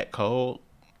get that cold.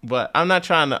 But I'm not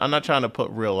trying to put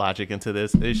real logic into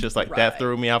this. It's just like that Right.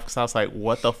 threw me off because I was like,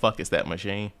 what the fuck is that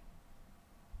machine?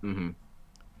 Mm-hmm.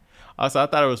 Also, I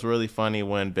thought it was really funny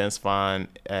when Vince Vaughn,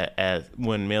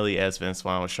 when Millie as Vince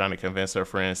Vaughn was trying to convince her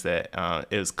friends that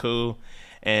it was cool,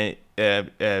 and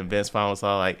Vince Vaughn was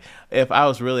all like, "If I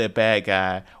was really a bad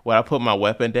guy, would I put my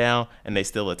weapon down?" And they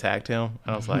still attacked him.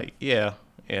 And I was like, "Yeah,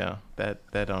 that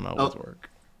don't always work."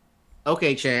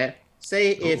 Okay, Chad.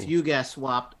 Say if you got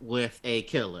swapped with a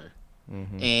killer,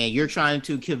 and you're trying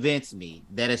to convince me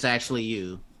that it's actually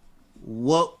you,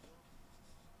 what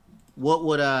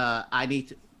would I need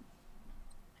to?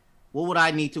 What would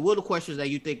I need to? What are the questions that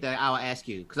you think that I'll ask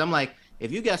you? Because I'm like,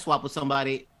 if you got swapped with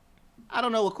somebody, I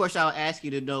don't know what question I'll ask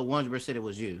you to know 100% it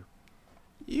was you.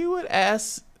 You would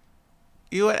ask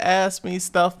me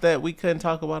stuff that we couldn't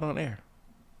talk about on air.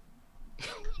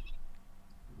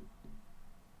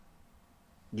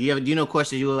 Do you know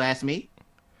questions you will ask me?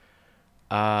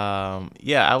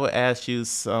 Yeah, I would ask you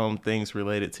some things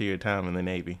related to your time in the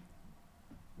Navy.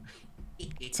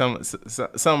 Some of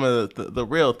the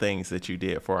real things that you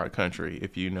did for our country,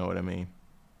 if you know what I mean.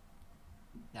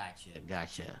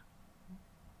 Gotcha.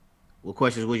 What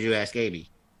questions would you ask Amy?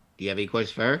 Do you have any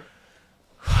questions for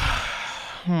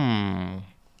her?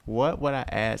 What would I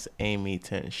ask Amy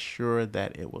to ensure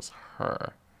that it was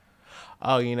her?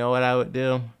 Oh, you know what I would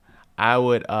do? I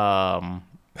would I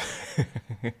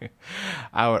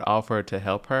would offer to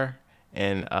help her,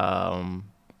 and I'd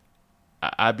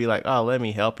be like, "Oh, let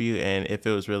me help you." And if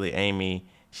it was really Amy,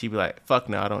 she'd be like, "Fuck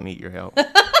no, I don't need your help."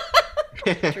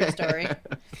 True story.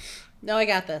 No, I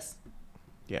got this.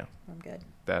 Yeah, I'm good.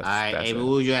 that's All right, that's Amy, it.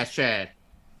 what would you ask Chad?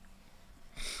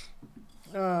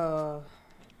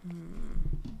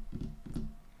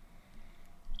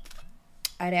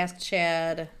 I'd ask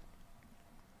Chad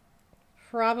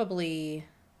probably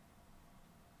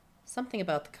something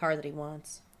about the car that he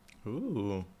wants.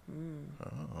 Ooh.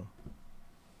 Oh.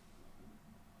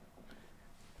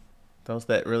 Those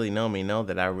that really know me know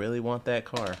that I really want that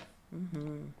car.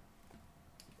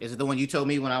 Is it the one you told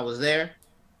me when I was there?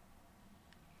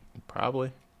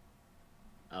 Probably.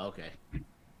 Oh, okay.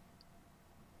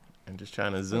 I'm just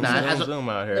trying to zoom Nah, out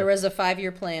There here. was a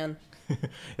 5-year plan.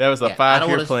 That was a Yeah, I don't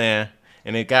 5-year wanna- plan,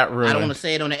 and it got I don't want ruined. to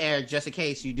say it on the air just in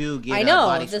case you do get I a know.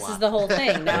 body This swap. is the whole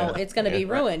thing. Now Yeah. it's going to be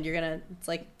Yeah, right. ruined. It's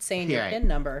like saying your Right. PIN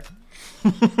number.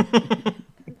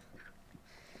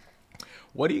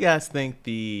 What do you guys think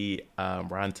the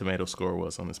Rotten Tomato score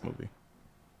was on this movie?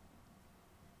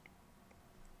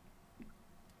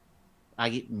 I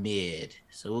get mid,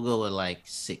 so we'll go with like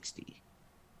 60.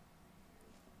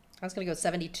 I was going to go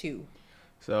 72.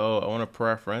 So I want to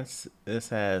preference. This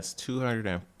has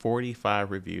 245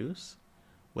 reviews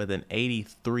with an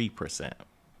 83%.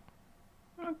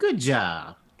 Oh, good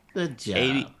job.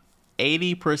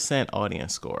 80%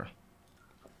 audience score.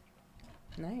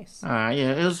 Nice. All right,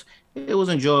 yeah, it was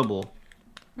enjoyable.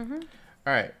 All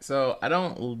right, so I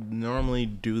don't normally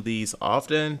do these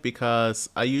often because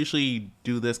I usually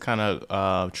do this kind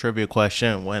of trivia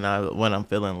question when I'm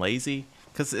feeling lazy,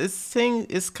 because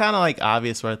it's kind of like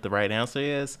obvious what the right answer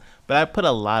is, but I put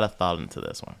a lot of thought into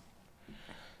this one.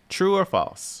 True or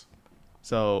false?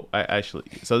 So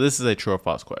this is a true or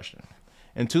false question.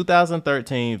 In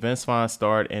 2013, Vince Vaughn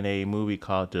starred in a movie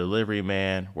called Delivery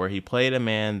Man, where he played a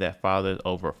man that fathered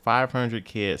over 500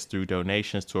 kids through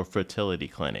donations to a fertility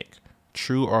clinic.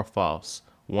 True or false?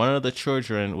 One of the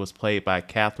children was played by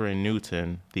Catherine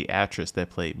Newton, the actress that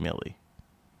played Millie.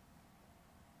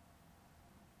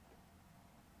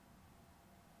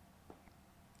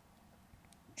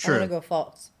 I'm going True. to go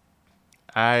false.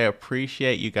 I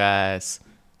appreciate you guys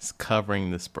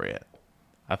covering the spread.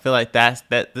 I feel like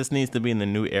this needs to be in the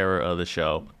new era of the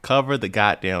show. Cover the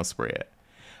goddamn spread.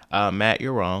 Matt,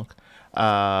 you're wrong.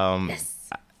 Yes.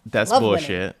 That's Love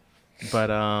bullshit.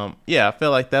 But yeah, I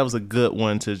feel like that was a good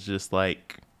one to just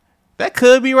like. That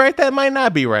could be right. That might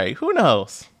not be right. Who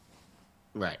knows?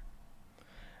 Right.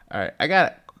 All right, I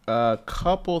got a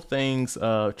couple things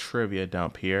of trivia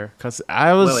dump here because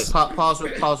I was. Wait, pause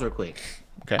real quick.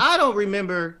 Okay. I don't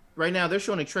remember right now. They're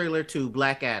showing a trailer to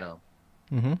Black Adam.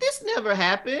 This never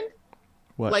happened.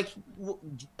 What? Like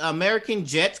American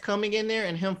jets coming in there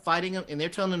and him fighting them, and they're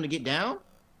telling him to get down.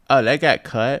 Oh, that got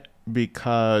cut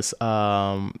because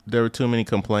there were too many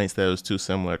complaints that it was too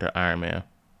similar to Iron Man.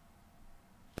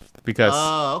 Because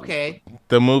Oh, okay.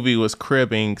 the movie was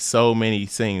cribbing so many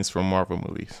scenes from Marvel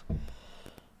movies.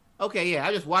 Okay, yeah.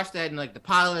 I just watched that and like the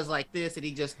pilot is like this, and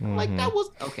he just like that was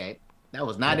okay. That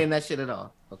was not in that shit at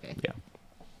all. Okay. Yeah.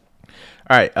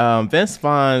 All right. Vince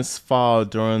Vaughn's fall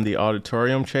during the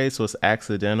auditorium chase was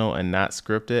accidental and not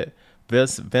scripted.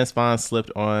 Vince Vaughn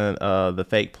slipped on the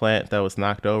fake plant that was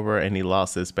knocked over, and he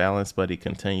lost his balance, but he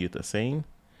continued the scene.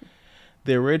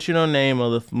 The original name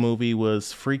of the movie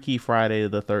was Freaky Friday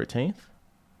the 13th.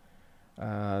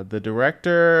 The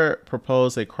director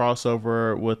proposed a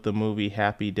crossover with the movie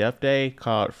Happy Death Day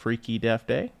called Freaky Death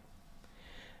Day.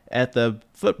 At the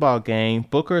football game,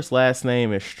 Booker's last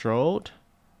name is Strode,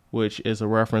 which is a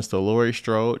reference to Laurie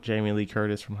Strode, Jamie Lee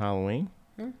Curtis from Halloween.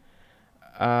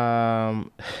 The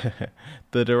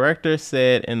director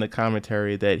said in the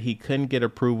commentary that he couldn't get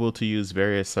approval to use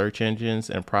various search engines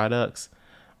and products,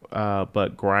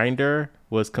 but Grindr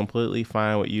was completely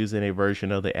fine with using a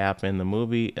version of the app in the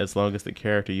movie as long as the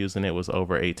character using it was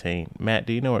over 18. Matt,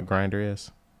 do you know what Grindr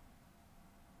is?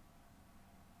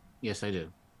 Yes, I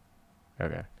do.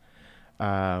 Okay.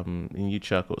 And you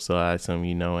chuckled, so I assume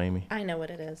you know, Amy. I know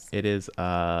what it is. It is.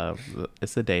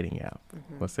 It's a dating app.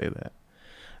 Let's say that.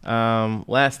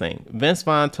 Last thing, Vince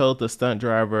Vaughn told the stunt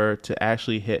driver to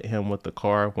actually hit him with the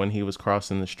car when he was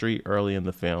crossing the street early in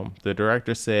the film. The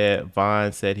director said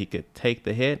Vaughn said he could take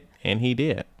the hit, and he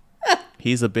did.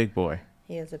 He's a big boy.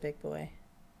 He is a big boy.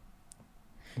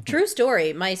 True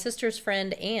story. My sister's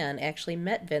friend Anne actually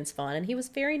met Vince Vaughn, and he was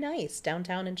very nice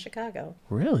downtown in Chicago.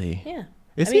 Really? Yeah.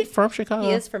 Is he from Chicago?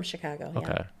 He is from Chicago. Yeah.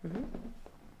 Okay.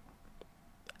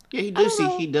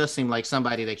 Yeah, he does seem like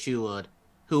somebody that you would,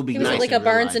 who would be He was nice at like in a real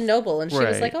Barnes life. and Noble, and she was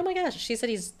Right. like, "Oh my gosh!" She said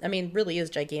really is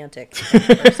gigantic.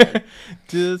 person.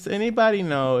 Does anybody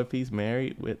know if he's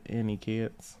married with any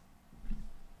kids?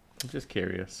 I'm just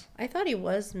curious. I thought he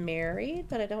was married,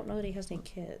 but I don't know that he has any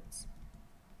kids.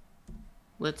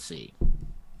 Let's see.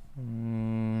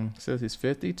 Says he's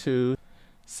 52,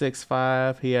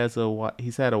 6'5".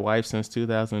 He's had a wife since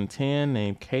 2010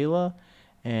 named Kayla,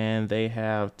 and they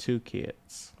have 2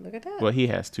 kids. Look at that. Well, he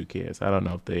has 2 kids. I don't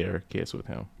know if they are kids with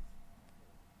him.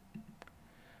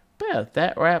 But yeah,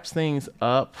 that wraps things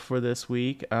up for this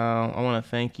week. I want to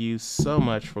thank you so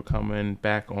much for coming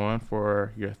back on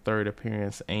for your 3rd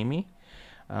appearance, Amy.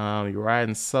 You're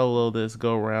riding solo this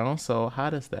go round. So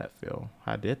how does that feel?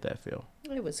 How did that feel?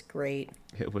 It was great.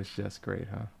 It was just great,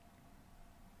 huh?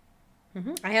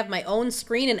 I have my own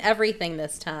screen and everything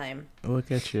this time.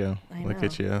 Look at you. I Look know.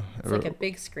 at you. It's like a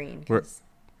big screen. we're- 'Cause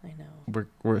I know.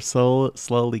 We're so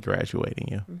slowly graduating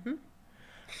you.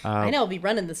 I know. I'll be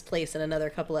running this place in another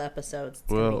couple of episodes.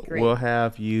 It's gonna be great. We'll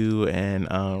have you and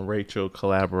Rachel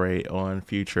collaborate on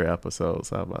future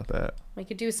episodes. How about that? We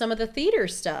could do some of the theater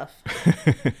stuff.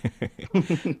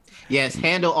 Yes,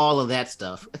 handle all of that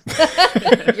stuff.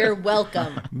 You're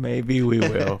welcome. Maybe we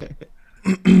will.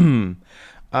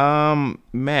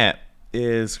 Matt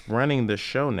is running the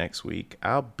show next week.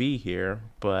 I'll be here,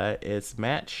 but it's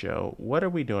Matt's show. What are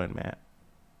we doing, Matt?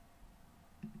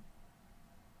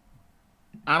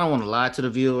 I don't want to lie to the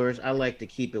viewers. I like to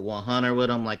keep it 100 with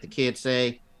them, like the kids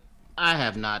say. I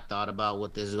have not thought about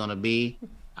what this is going to be.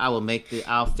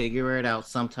 I'll figure it out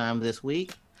sometime this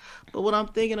week. But what I'm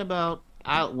thinking about,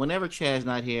 whenever Chad's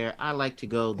not here, I like to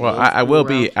go. Well, I will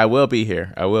be. I will be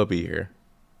here. I will be here.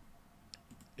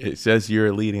 It says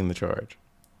you're leading the charge.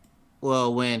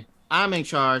 Well, when I'm in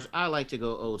charge, I like to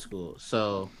go old school.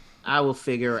 So I will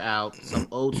figure out some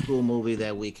old school movie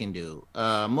that we can do.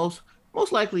 Most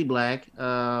likely black.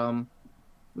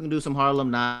 We can do some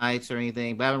Harlem Nights or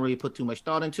anything, but I haven't really put too much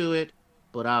thought into it.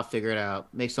 But I'll figure it out.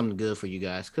 Make something good for you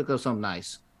guys. Cook up something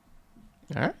nice.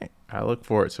 All right. I look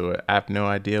forward to it. I have no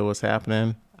idea what's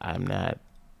happening.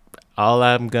 All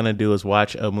I'm going to do is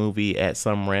watch a movie at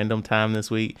some random time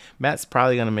this week. Matt's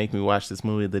probably going to make me watch this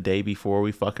movie the day before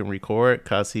we fucking record,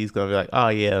 because he's going to be like, oh,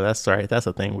 yeah, that's right. That's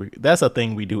a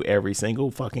thing we do every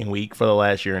single fucking week for the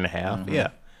last year and a half. Mm-hmm. Yeah.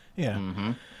 Yeah.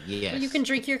 Mm-hmm. Yes. Well, you can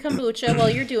drink your kombucha while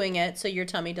you're doing it so your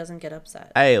tummy doesn't get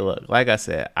upset. Hey, look, like I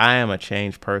said, I am a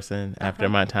changed person after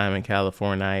my time in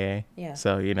California. Yeah.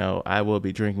 So, I will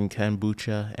be drinking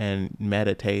kombucha and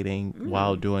meditating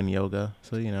while doing yoga.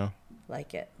 So,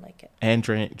 Like it. and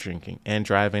drinking and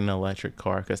driving an electric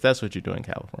car, because that's what you do in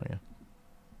California.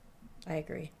 I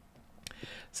agree.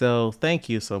 So thank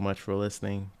you so much for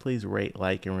listening. Please rate,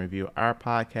 like, and review our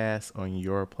podcast on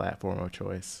your platform of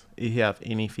choice. If you have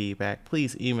any feedback,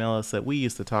 please email us at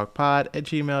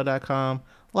weusedtotalkpod@gmail.com.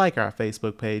 Like our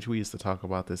Facebook page, We Used to Talk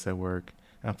About This at Work.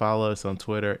 And follow us on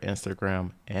Twitter,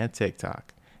 Instagram, and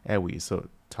TikTok at We Used to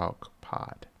Talk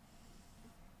Pod.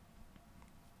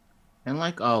 And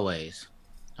like always,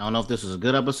 I don't know if this was a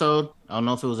good episode. I don't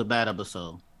know if it was a bad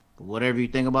episode. But whatever you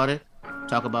think about it,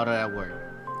 talk about it at work.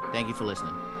 Thank you for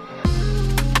listening.